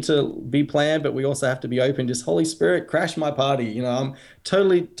need to be planned, but we also have to be open. Just Holy Spirit, crash my party. I'm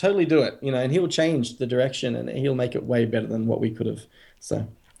totally do it. And He'll change the direction, and He'll make it way better than what we could have. So.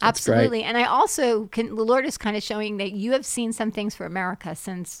 Absolutely. And I also the Lord is kind of showing that you have seen some things for America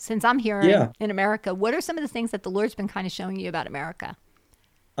since I'm here in America. What are some of the things that the Lord's been kind of showing you about America?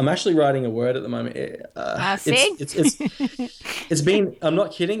 I'm actually writing a word at the moment. See? It's been, I'm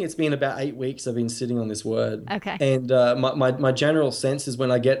not kidding, it's been about 8 weeks I've been sitting on this word. Okay. And my general sense is when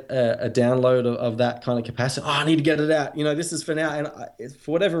I get a download of that kind of capacity, oh, I need to get it out. This is for now. And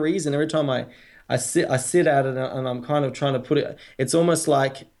for whatever reason, every time I sit at it and I'm kind of trying to put it, it's almost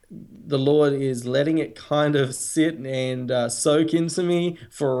like the Lord is letting it kind of sit and soak into me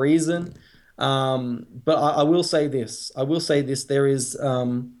for a reason. But I will say this. I will say this. There is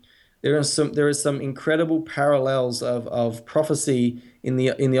some incredible parallels of prophecy in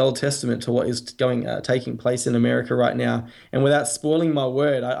the Old Testament to what is taking place in America right now. And without spoiling my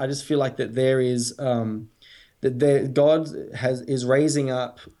word, I just feel like that there is that God is raising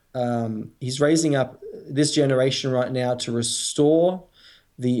up. He's raising up this generation right now to restore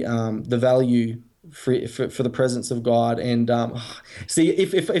the value for the presence of God. And see,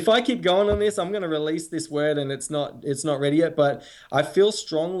 if I keep going on this, I'm going to release this word, and it's not ready yet. But I feel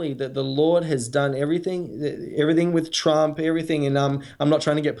strongly that the Lord has done everything with Trump, everything. And I'm not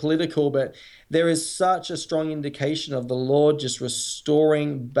trying to get political, but there is such a strong indication of the Lord just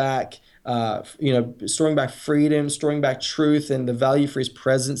restoring back. Restoring back freedom, restoring back truth, and the value for His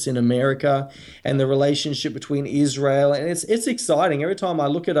presence in America, and the relationship between Israel. And it's exciting. Every time I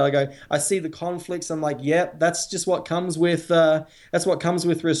look at it, I see the conflicts. I'm like, yep, that's just what comes with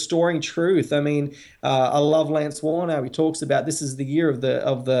restoring truth. I mean, I love Lance Warner. He talks about this is the year of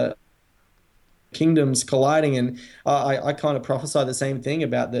the kingdoms colliding, and I kind of prophesy the same thing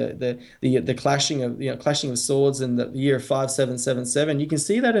about the clashing of swords in the year 5777. You can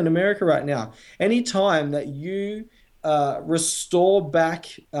see that in America right now. Anytime that you restore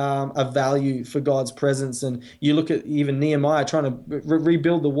back a value for God's presence, and you look at even Nehemiah trying to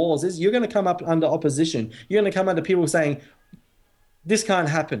rebuild the walls, you're going to come up under opposition. You're going to come under people saying, this can't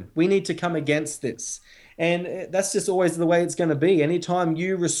happen. We need to come against this. And that's just always the way it's going to be. Anytime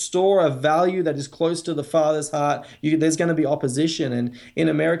you restore a value that is close to the Father's heart, there's going to be opposition. And in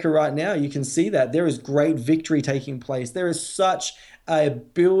America right now, you can see that there is great victory taking place. There is such a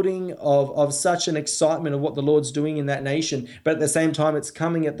building of such an excitement of what the Lord's doing in that nation, but at the same time, it's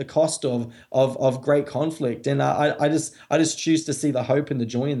coming at the cost of great conflict. And I just choose to see the hope and the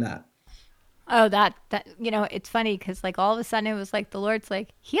joy in that. Oh, that it's funny because like all of a sudden it was like the Lord's like,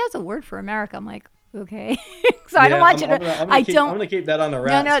 He has a word for America. I'm like, okay. So I don't want you to. I'm going to keep that on the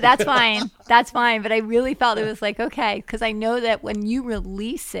wraps. No, that's fine. That's fine. But I really felt it was like, okay, because I know that when you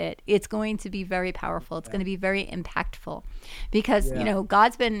release it, it's going to be very powerful. It's going to be very impactful because,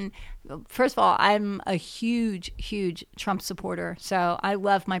 God's been, first of all, I'm a huge, huge Trump supporter. So I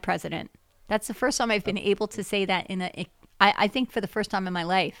love my president. That's the first time I've been able to say that I think for the first time in my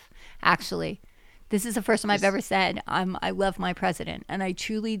life, actually. This is the first time I've ever said I love my president, and I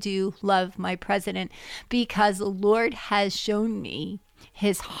truly do love my president because the Lord has shown me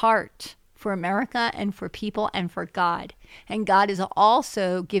His heart for America and for people and for God. And God has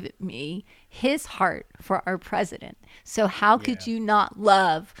also given me His heart for our president. So how could you not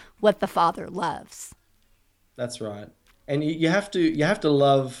love what the Father loves? That's right. And you have to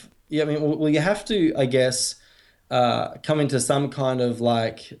love, you have to, I guess, come into some kind of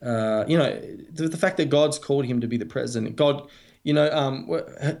the fact that God's called him to be the president. God, you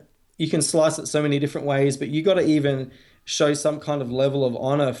can slice it so many different ways, but you got to even show some kind of level of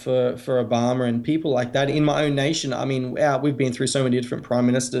honor for Obama and people like that. In my own nation, I mean, we've been through so many different prime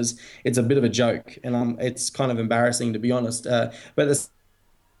ministers. It's a bit of a joke, and it's kind of embarrassing, to be honest. But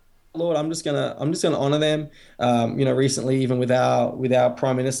Lord, I'm just gonna honor them. Recently, even with our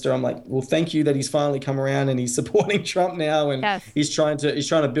prime minister, I'm like, well, thank you that he's finally come around and he's supporting Trump now, and yes. he's trying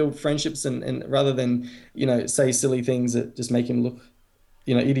to build friendships and rather than say silly things that just make him look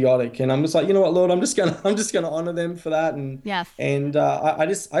idiotic. And I'm just like, you know what, Lord, I'm just gonna honor them for that. And yes. And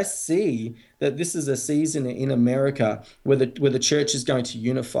I see that this is a season in America where the church is going to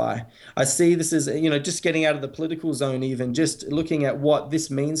unify. I see this as, just getting out of the political zone, even just looking at what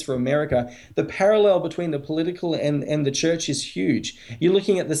this means for America. The parallel between the political and the church is huge. You're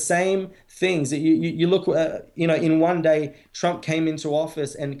looking at the same things that you look in one day Trump came into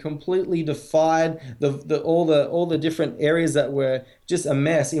office and completely defied all the different areas that were just a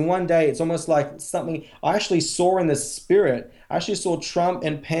mess. In one day, it's almost like something I actually saw in the spirit. I actually saw Trump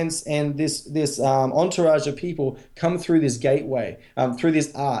and Pence and this entourage of people come through this gateway, through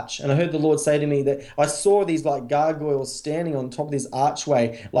this arch. And I heard the Lord say to me that I saw these like gargoyles standing on top of this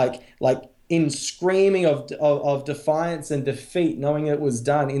archway, like in screaming of defiance and defeat, knowing it was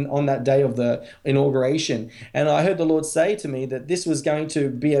done on that day of the inauguration. And I heard the Lord say to me that this was going to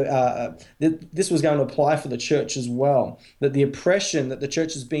be that this was going to apply for the church as well. That the oppression that the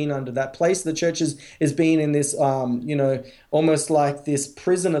church has been under, that place the church has been in this, almost like this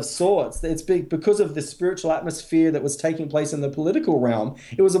prison of sorts. It's big because of the spiritual atmosphere that was taking place in the political realm.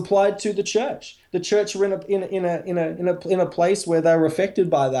 It was applied to the church. The church were in a place where they were affected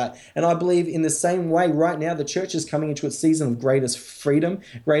by that. And I believe in the same way right now, the church is coming into its season of greatest freedom,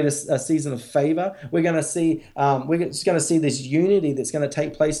 greatest season of favor. We're going to see this unity that's going to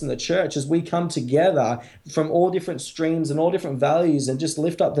take place in the church as we come together from all different streams and all different values and just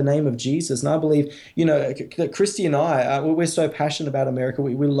lift up the name of Jesus. And I believe, that Christy and I, we're so passionate about America.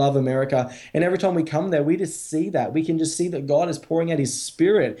 We love America. And every time we come there, we just see that. We can just see that God is pouring out his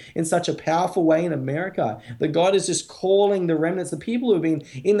spirit in such a powerful way in America. That God is just calling the remnants, the people who have been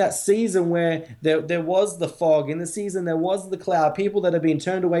in that season where there was the fog, in the season there was the cloud, people that have been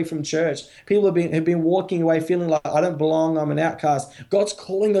turned away from church, people have been walking away feeling like, I don't belong, I'm an outcast. God's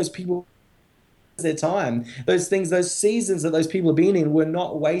calling those people their time. Those things, those seasons that those people have been in were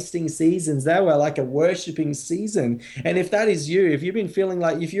not wasting seasons. They were like a worshiping season. And if that is you, if you've been feeling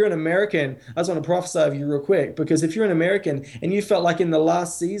like, if you're an American, I just want to prophesy of you real quick, because if you're an American and you felt like in the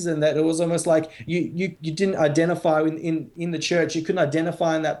last season that it was almost like you didn't identify in the church, you couldn't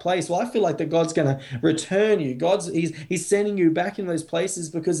identify in that place. Well, I feel like that God's going to return you. He's sending you back in those places,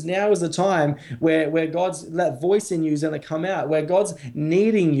 because now is the time where God's, that voice in you is going to come out, where God's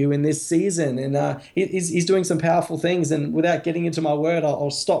needing you in this season. And he's doing some powerful things. And without getting into my word, I'll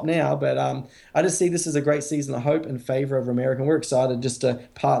stop now. But I just see this as a great season of hope and favor of America. And we're excited just to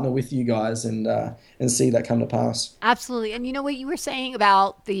partner with you guys and see that come to pass. Absolutely. And you know what you were saying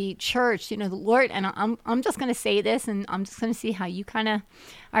about the church, the Lord, and I'm just going to say this, and I'm just going to see how you kind of,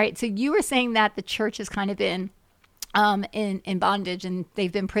 all right. So you were saying that the church has kind of been in bondage, and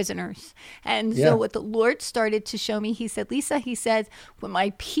they've been prisoners. And so what the Lord started to show me, he said, Lisa, he said, when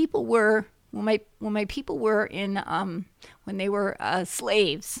my people were in when they were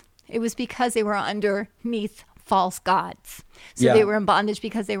slaves, it was because they were underneath false gods. So they were in bondage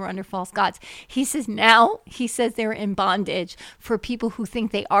because they were under false gods. He says now, they're in bondage for people who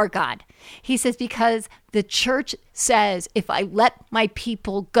think they are God. He says, because the church says, if I let my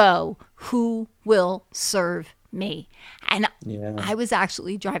people go, who will serve me? And I was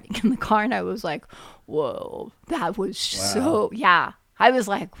actually driving in the car, and I was like, whoa, that was I was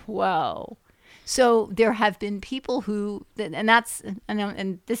like, whoa. So there have been people who,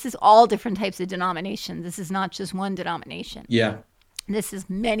 and this is all different types of denominations. This is not just one denomination. Yeah. This is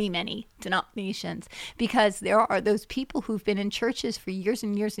many, many denominations, because there are those people who've been in churches for years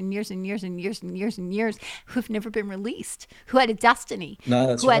and years and years and years and years and years and years who've never been released, who had a destiny,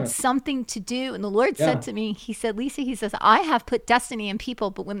 who had something to do. And the Lord said to me, he said, Lisa, he says, I have put destiny in people,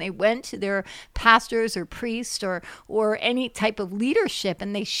 but when they went to their pastors or priests or any type of leadership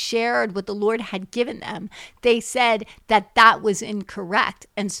and they shared what the Lord had given them, they said that was incorrect.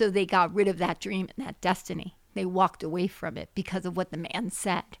 And so they got rid of that dream and that destiny. They walked away from it because of what the man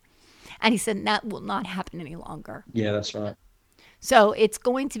said. And he said, that will not happen any longer. Yeah, that's right. So it's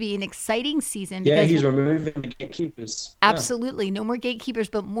going to be an exciting season. Yeah, he's removing the gatekeepers. Absolutely. Yeah. No more gatekeepers.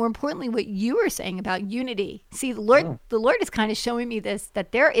 But more importantly, what you were saying about unity. See, the Lord is kind of showing me this,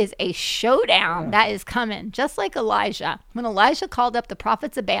 that there is a showdown that is coming, just like Elijah. When Elijah called up the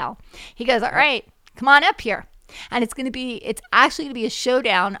prophets of Baal, he goes, all right, come on up here. And it's actually going to be a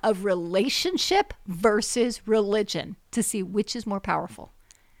showdown of relationship versus religion to see which is more powerful.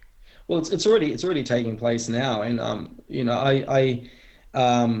 Well, it's already taking place now. And, I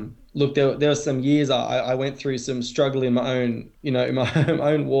look, there were some years I went through some struggle in my own, in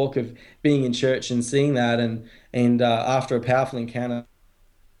my own walk of being in church and seeing that. And after a powerful encounter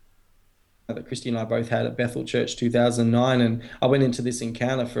that Christy and I both had at Bethel Church 2009, and I went into this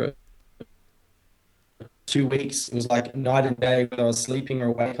encounter for 2 weeks. It was like night and day, whether I was sleeping or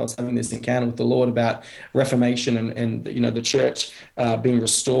awake. I was having this encounter with the Lord about reformation and the church being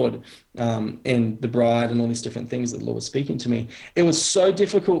restored, and the bride and all these different things that the Lord was speaking to me. It was so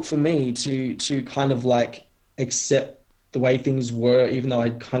difficult for me to kind of like accept the way things were, even though I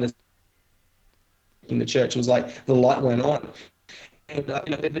kind of in the church. It was like the light went on. And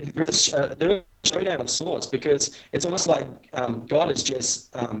there's a showdown of sorts, because it's almost like God is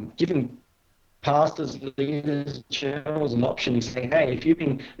just giving pastors, leaders, channels an option. He's saying, hey, if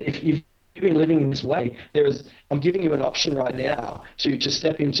you've you've been living in this way, I'm giving you an option right now to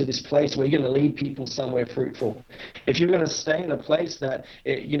step into this place where you're going to lead people somewhere fruitful. If you're going to stay in a place that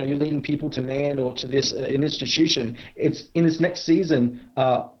you're leading people to man or to this an institution, it's in this next season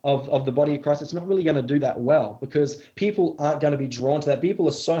of the body of Christ. It's not really going to do that well because people aren't going to be drawn to that. People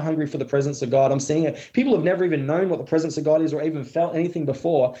are so hungry for the presence of God. I'm seeing it. People have never even known what the presence of God is or even felt anything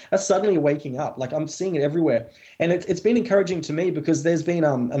before. That's suddenly waking up. Like I'm seeing it everywhere, and it's been encouraging to me because there's been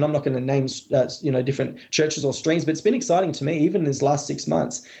and I'm not going to name different churches or streams, but it's been exciting to me even in this last 6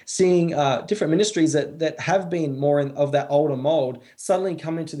 months seeing different ministries that have been more of that older mold suddenly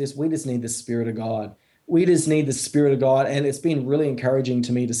come into this. We just need the Spirit of God. We just need the Spirit of God, and it's been really encouraging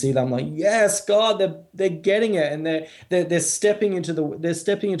to me to see that. I'm like, yes, God, they're getting it, and they're stepping into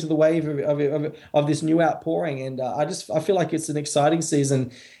the wave of this new outpouring, and I feel like it's an exciting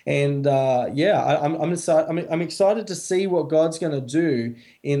season, and I'm excited to see what God's going to do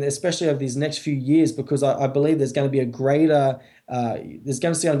especially over these next few years, because I believe there's going to be a greater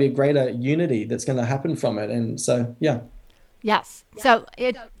unity that's going to happen from it, and so yeah. Yes. So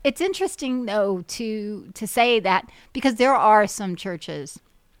it's interesting though to say that, because there are some churches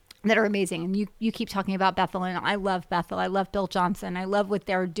that are amazing, and you keep talking about Bethel, and I love Bethel. I love Bill Johnston. I love what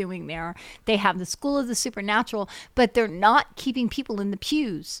they're doing there. They have the School of the Supernatural, but they're not keeping people in the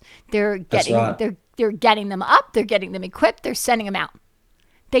pews. They're getting them up. They're getting them equipped. They're sending them out.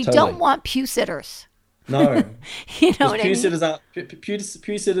 They don't want pew sitters. No, you know what I mean?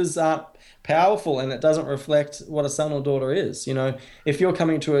 Pew sitters aren't powerful, and it doesn't reflect what a son or daughter is. If you're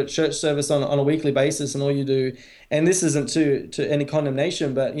coming to a church service on a weekly basis, and all you do, and this isn't to any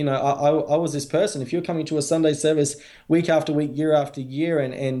condemnation, but I was this person. If you're coming to a Sunday service week after week, year after year,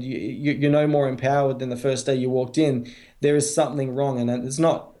 and you're no more empowered than the first day you walked in, there is something wrong, and it's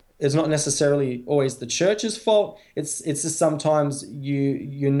not necessarily always the church's fault. It's just sometimes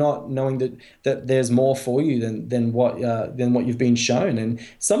you're not knowing that there's more for you than what you've been shown, and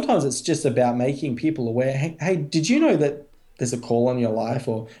sometimes it's just about making people aware. Hey, did you know that there's a call on your life,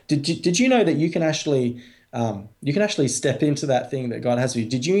 or did you know that you can actually step into that thing that God has for you?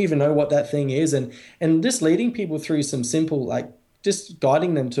 Did you even know what that thing is? And just leading people through some simple, just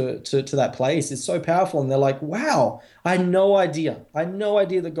guiding them to that place is so powerful. And they're like, wow, I had no idea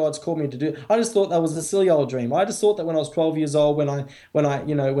that God's called me to do it. I just thought that was a silly old dream. I just thought that when I was 12 years old, when I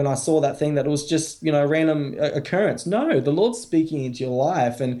saw that thing, that it was just, a random occurrence. No, the Lord's speaking into your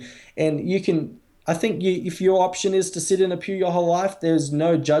life, and you can, I think if your option is to sit in a pew your whole life, there's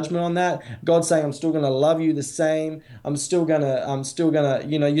no judgment on that. God's saying, I'm still going to love you the same. I'm still going to,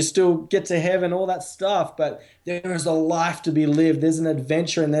 you still get to heaven, all that stuff, but there is a life to be lived. There's an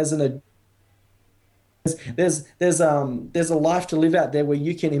adventure, and there's a life to live out there where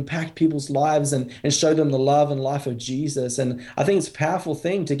you can impact people's lives and show them the love and life of Jesus. And I think it's a powerful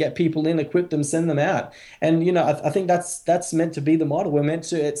thing to get people in, equip them, send them out. And I think that's meant to be the model. We're meant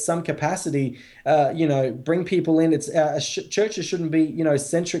to, at some capacity, bring people in. It's churches shouldn't be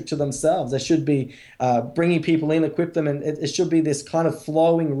centric to themselves. They should be bringing people in, equip them, and it should be this kind of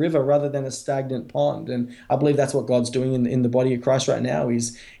flowing river rather than a stagnant pond. And I believe that's what God's doing in the body of Christ right now.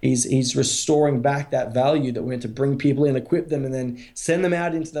 He's restoring back that value that we're meant to bring people in, equip them, and then send them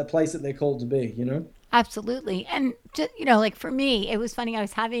out into that place that they're called to be. Absolutely. And just, like for me, it was funny. I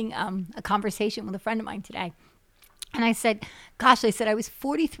was having a conversation with a friend of mine today. And I said, I was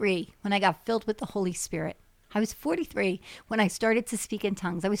 43 when I got filled with the Holy Spirit. I was 43 when I started to speak in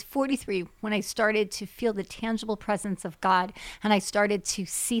tongues. I was 43 when I started to feel the tangible presence of God, and I started to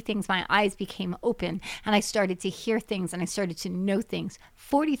see things. My eyes became open, and I started to hear things, and I started to know things.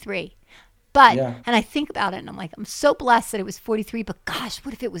 43. But, and I think about it, and I'm like, I'm so blessed that it was 43, but gosh,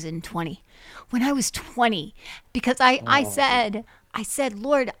 what if it was in 20? When I was 20, because I said,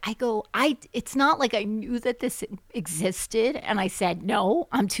 Lord, it's not like I knew that this existed, and I said, no,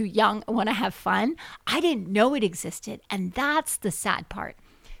 I'm too young, I want to have fun. I didn't know it existed, and that's the sad part.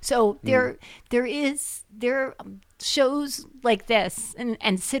 So there are shows like this,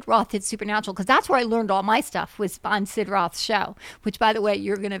 and Sid Roth did Supernatural, because that's where I learned all my stuff, was on Sid Roth's show, which, by the way,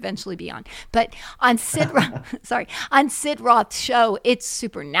 you're going to eventually be on. But on Sid Roth's show, it's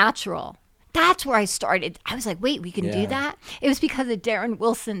Supernatural. That's where I started. I was like, wait, we can do that? It was because of Darren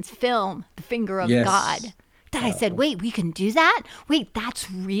Wilson's film, The Finger of God, that I said, wait, we can do that? Wait,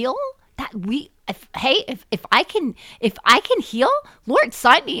 that's real? If I can heal, Lord,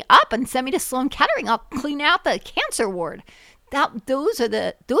 sign me up and send me to Sloan Kettering. I'll clean out the cancer ward. Those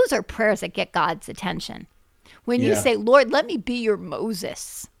are prayers that get God's attention. When you say, Lord, let me be your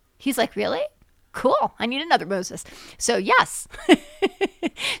Moses, He's like, really? Cool. I need another Moses. So yes.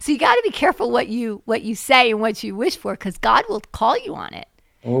 So you got to be careful what you say and what you wish for, because God will call you on it.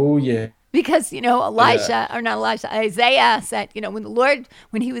 Oh yeah. Because, Elijah, or not Elijah, Isaiah said, when the Lord,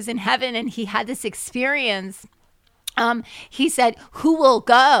 when he was in heaven and he had this experience, he said, who will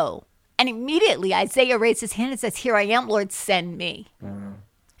go? And immediately Isaiah raised his hand and says, here I am, Lord, send me.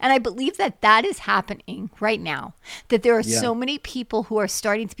 And I believe that is happening right now, that there are so many people who are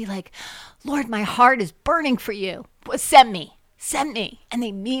starting to be like, Lord, my heart is burning for you. Send me. And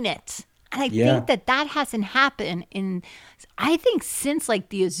they mean it. And I think that hasn't happened since like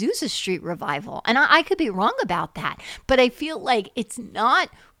the Azusa Street revival. And I could be wrong about that, but I feel like it's not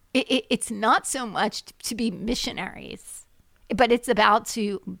so much to be missionaries, but it's about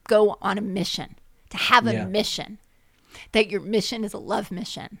to go on a mission, to have a mission, that your mission is a love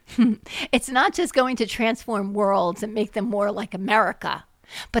mission. It's not just going to transform worlds and make them more like America,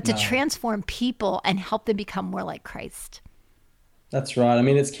 but to transform people and help them become more like Christ. That's right. I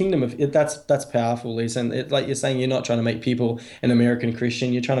mean, it's kingdom of it. That's powerful, Lisa. And like you're saying, you're not trying to make people an American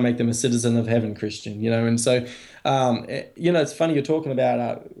Christian. You're trying to make them a citizen of heaven Christian. And so, it's funny you're talking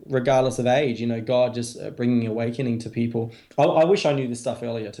about regardless of age. God just bringing awakening to people. I wish I knew this stuff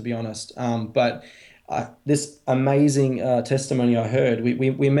earlier, to be honest. But this amazing testimony I heard.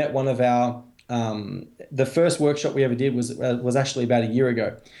 We met one of our the first workshop we ever did was actually about a year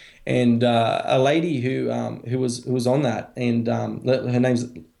ago. And a lady who was on that, and her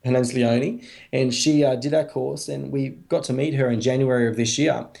name's Leonie, and she did our course, and we got to meet her in January of this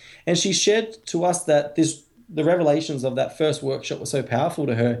year, and she shared to us that the revelations of that first workshop were so powerful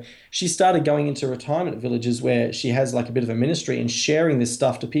to her. She started going into retirement villages where she has like a bit of a ministry and sharing this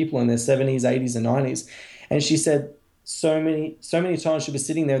stuff to people in their 70s, 80s, and 90s, and she said so many times she was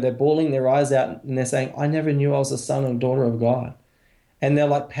sitting there, they're bawling their eyes out, and they're saying, "I never knew I was a son and daughter of God." And they're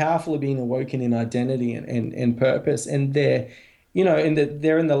like powerfully being awoken in identity and purpose. And they're,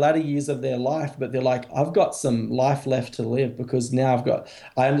 they're in the latter years of their life, but they're like, I've got some life left to live because now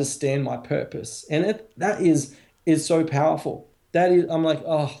I understand my purpose. And that is so powerful. That is, I'm like,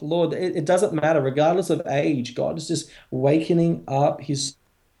 oh Lord, it doesn't matter, regardless of age. God is just wakening up. He's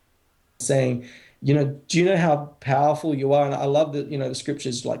saying, do you know how powerful you are? And I love that, the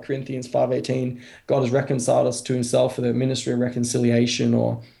scriptures like Corinthians 5:18, God has reconciled us to himself for the ministry of reconciliation.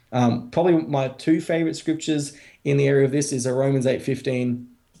 Or probably my two favorite scriptures in the area of this is Romans 8:15.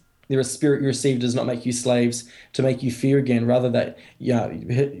 The spirit you received does not make you slaves to make you fear again, rather that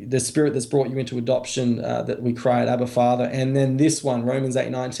the spirit that's brought you into adoption, that we cry at Abba Father. And then this one, Romans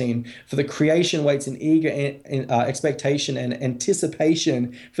 8:19, for the creation waits in eager expectation and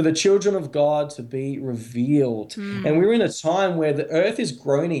anticipation for the children of God to be revealed. And we're in a time where the earth is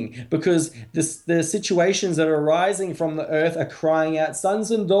groaning because the situations that are arising from the earth are crying out,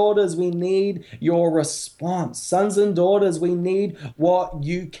 sons and daughters, we need your response. Sons and daughters, we need what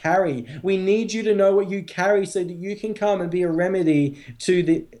you carry. We need you to know what you carry so that you can come and be a remedy to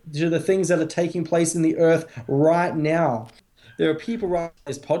the things that are taking place in the earth right now. There are people right on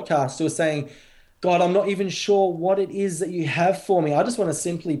this podcast who are saying, God, I'm not even sure what it is that you have for me. I just want to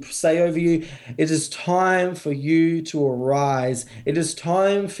simply say over you, it is time for you to arise. It is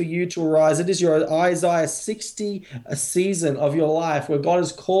time for you to arise. It is your Isaiah 60 season of your life where God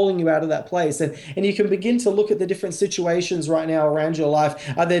is calling you out of that place. And you can begin to look at the different situations right now around your life.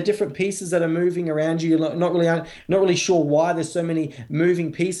 Are there different pieces that are moving around you? You're not really sure why there's so many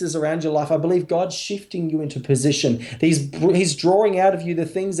moving pieces around your life. I believe God's shifting you into position. He's drawing out of you the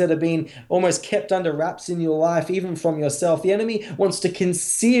things that have been almost kept under wraps in your life, even from yourself. The enemy wants to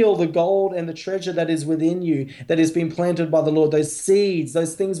conceal the gold and the treasure that is within you, that has been planted by the Lord, those seeds,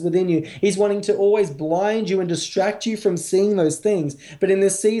 those things within you. He's wanting to always blind you and distract you from seeing those things. But in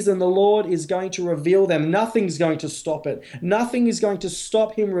this season, the Lord is going to reveal them. Nothing's going to stop it. Nothing is going to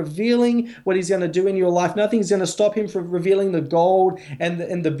stop him revealing what he's going to do in your life. Nothing's going to stop him from revealing the gold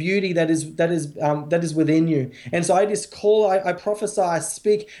and the beauty that is within you. And so I prophesy, I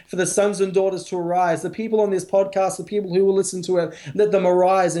speak for the sons and daughters to arise, the people on this podcast, the people who will listen to it, let them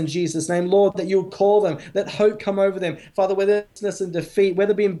arise in Jesus' name. Lord, that you'll call them, let hope come over them. Father, whether sickness and defeat,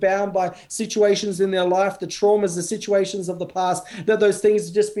 whether being bound by situations in their life, the traumas, the situations of the past, that those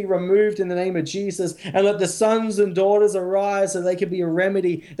things just be removed in the name of Jesus, and let the sons and daughters arise so they can be a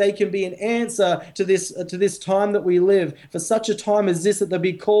remedy, they can be an answer to this time that we live, for such a time as this, that they'll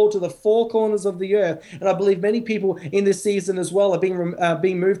be called to the four corners of the earth. And I believe many people in this season as well are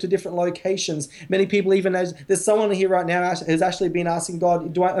being moved to different locations, Many people, even as there's someone here right now has actually been asking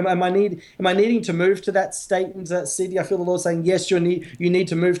God, am I needing to move to that state, into that city? I feel the Lord saying, yes, you need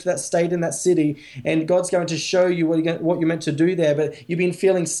to move to that state in that city, and God's going to show you what you're meant to do there. But you've been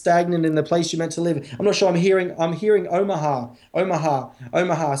feeling stagnant in the place you're meant to live. I'm not sure. I'm hearing Omaha.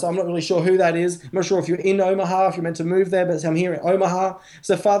 So I'm not really sure who that is. I'm not sure if you're in Omaha, if you're meant to move there, but I'm hearing Omaha.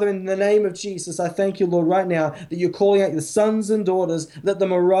 So Father, in the name of Jesus, I thank you, Lord, right now that you're calling out your sons and daughters. Let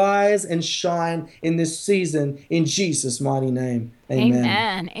them arise and shine in this season in Jesus' mighty name.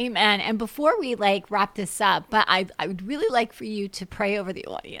 Amen. Amen. And before we wrap this up, but I would really like for you to pray over the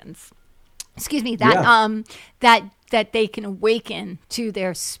audience. Excuse me, that they can awaken to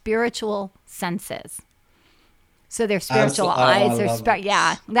their spiritual senses. So their spiritual eyes,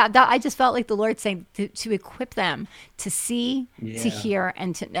 I just felt like the Lord saying to equip them to see, to hear,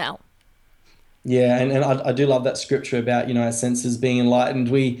 and to know. Yeah, and I do love that scripture about, our senses being enlightened.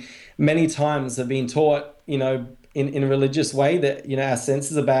 We many times have been taught, in a religious way that, our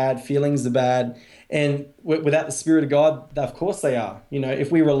senses are bad, feelings are bad. And without the Spirit of God, of course they are.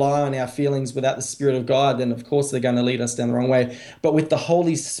 If we rely on our feelings without the Spirit of God, then of course they're going to lead us down the wrong way. But with the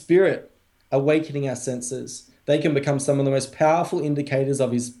Holy Spirit awakening our senses, they can become some of the most powerful indicators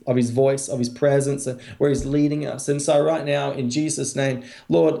of his voice, of his presence, and where he's leading us. And so right now, in Jesus' name,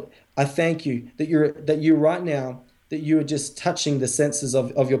 Lord, I thank you that you right now, that you are just touching the senses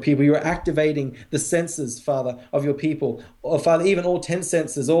of your people. You are activating the senses, Father, of your people. Or Father, even all 10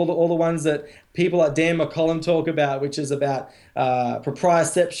 senses, all the ones that people like Dan McCollum talk about, which is about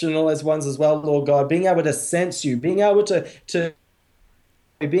proprioception and all those ones as well, Lord God, being able to sense you, being able to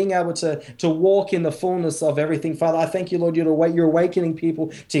walk in the fullness of everything. Father, I thank you, Lord, you're awakening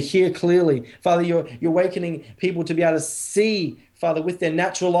people to hear clearly. Father, you're awakening people to be able to see, Father, with their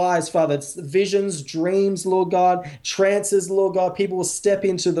natural eyes, Father. It's visions, dreams, Lord God, trances, Lord God. People will step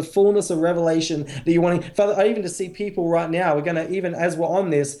into the fullness of revelation that you're wanting. Father, I even to see people right now, we're going to, even as we're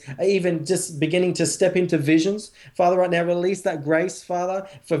on this, even just beginning to step into visions. Father, right now, release that grace, Father,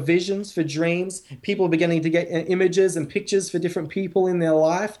 for visions, for dreams. People are beginning to get images and pictures for different people in their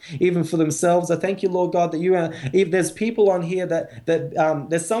life, even for themselves. I thank you, Lord God, that you are, if there's people on here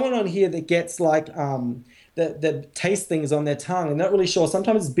there's someone on here that gets that taste things on their tongue and not really sure.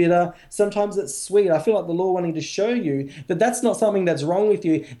 Sometimes it's bitter, sometimes it's sweet. I feel like the Lord wanting to show you that that's not something that's wrong with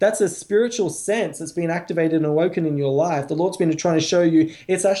you. That's a spiritual sense that's been activated and awoken in your life. The Lord's been trying to show you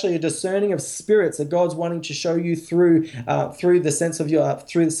it's actually a discerning of spirits that God's wanting to show you through the sense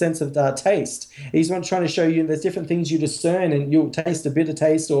of taste. He's trying to show you there's different things you discern, and you'll taste a bitter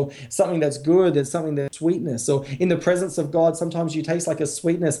taste or something that's good, there's something that's sweetness. Or in the presence of God, sometimes you taste like a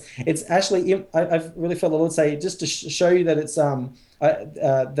sweetness. It's actually, I've really felt the Lord say, just to show you that it's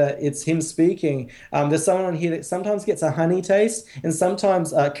that it's him speaking. There's someone on here that sometimes gets a honey taste, and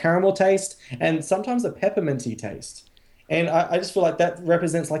sometimes a caramel taste, and sometimes a pepperminty taste. And I just feel like that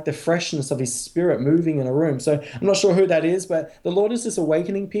represents like the freshness of his spirit moving in a room. So I'm not sure who that is, but the Lord is just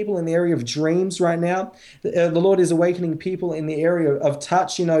awakening people in the area of dreams right now. The Lord is awakening people in the area of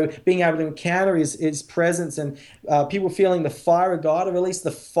touch, being able to encounter his presence, and people feeling the fire of God. I release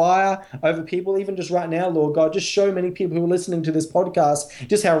the fire over people, even just right now, Lord God. Just show many people who are listening to this podcast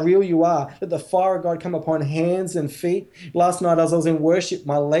just how real you are. Let the fire of God come upon hands and feet. Last night as I was in worship,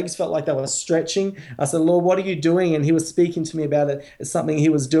 my legs felt like they were stretching. I said, Lord, what are you doing? And he was speaking to me about it. It's something he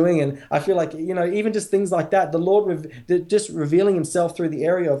was doing. And I feel like, even just things like that, the Lord just revealing himself through the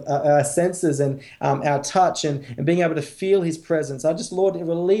area of our senses and our touch and being able to feel his presence. I just, Lord,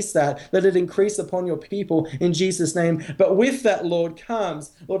 release that. Let it increase upon your people in Jesus' name. But with that, Lord, comes,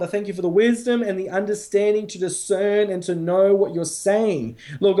 Lord, I thank you for the wisdom and the understanding to discern and to know what you're saying.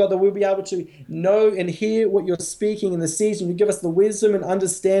 Lord God, that we'll be able to know and hear what you're speaking in the season. You give us the wisdom and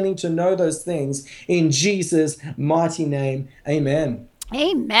understanding to know those things in Jesus' mighty name. Amen.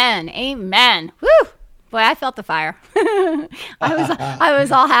 Amen. Woo! Boy, I felt the fire. I was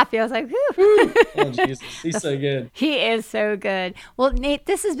all happy. I was like, whew. Oh, Jesus. He's so good. He is so good. Well, Nate,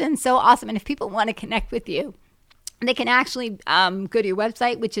 this has been so awesome. And if people want to connect with you, they can actually go to your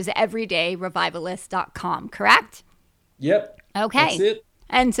website, which is everydayrevivalist.com, correct? Yep. Okay. That's it.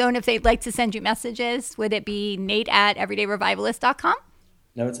 And so, if they'd like to send you messages, would it be Nate@everydayrevivalist.com?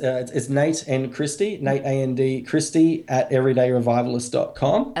 No, it's Nate and Christy, Nate A-N-D, Christy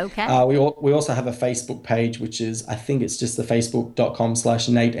 @everydayrevivalist.com. Okay. We also have a Facebook page, which is, I think it's just the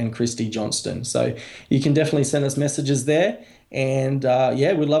facebook.com/Nate and Christy Johnston. So you can definitely send us messages there. And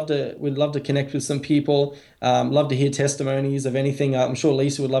we'd love to connect with some people. Love to hear testimonies of anything. I'm sure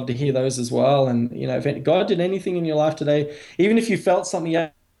Lisa would love to hear those as well. And if God did anything in your life today, even if you felt something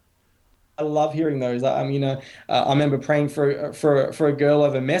I love hearing those. I remember praying for a girl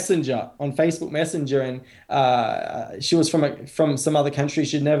over Messenger on Facebook Messenger, and she was from some other country.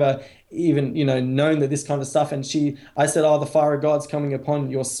 She'd never even known that this kind of stuff. And I said, "Oh, the fire of God's coming upon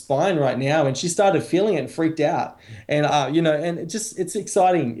your spine right now," and she started feeling it and freaked out. And and it's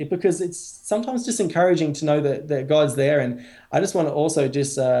exciting because it's sometimes just encouraging to know that God's there. And I just want to also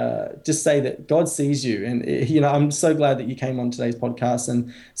just say that God sees you. And I'm so glad that you came on today's podcast,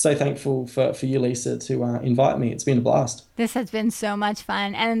 and so thankful for you, Lisa, to invite me. It's been a blast. This has been so much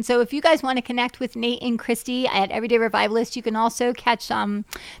fun. And so if you guys want to connect with Nate and Christy at Everyday Revivalist, you can also catch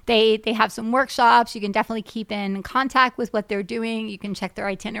they have some workshops. You can definitely keep in contact with what they're doing. You can check their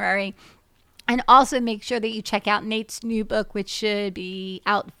itinerary. And also make sure that you check out Nate's new book, which should be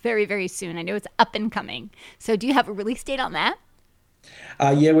out very, very soon. I know it's up and coming. So do you have a release date on that?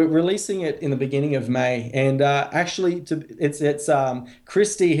 Yeah, we're releasing it in the beginning of May, and actually, it's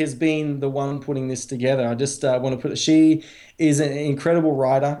Christy has been the one putting this together. I just want to she is an incredible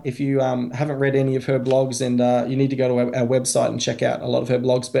writer. If you haven't read any of her blogs, and you need to go to our website and check out a lot of her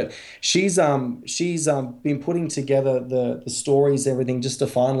blogs. But she's been putting together the stories, everything, just to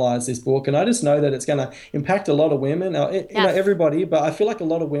finalize this book. And I just know that it's going to impact a lot of women, everybody. But I feel like a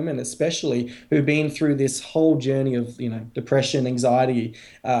lot of women, especially who've been through this whole journey of depression, anxiety,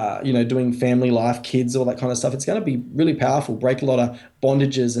 doing family life, kids, all that kind of stuff. It's going to be really powerful, break a lot of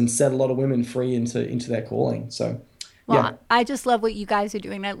bondages, and set a lot of women free into their calling. So. Well, Yeah. I just love what you guys are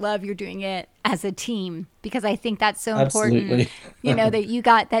doing. I love you're doing it as a team, because I think that's so Absolutely.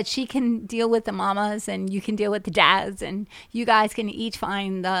 important, that she can deal with the mamas and you can deal with the dads, and you guys can each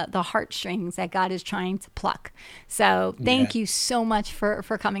find the heartstrings that God is trying to pluck. So thank you so much for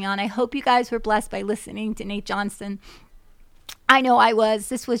coming on. I hope you guys were blessed by listening to Nate Johnston. I know I was.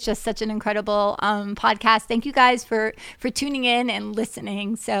 This was just such an incredible podcast. Thank you guys for tuning in and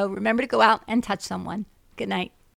listening. So remember to go out and touch someone. Good night.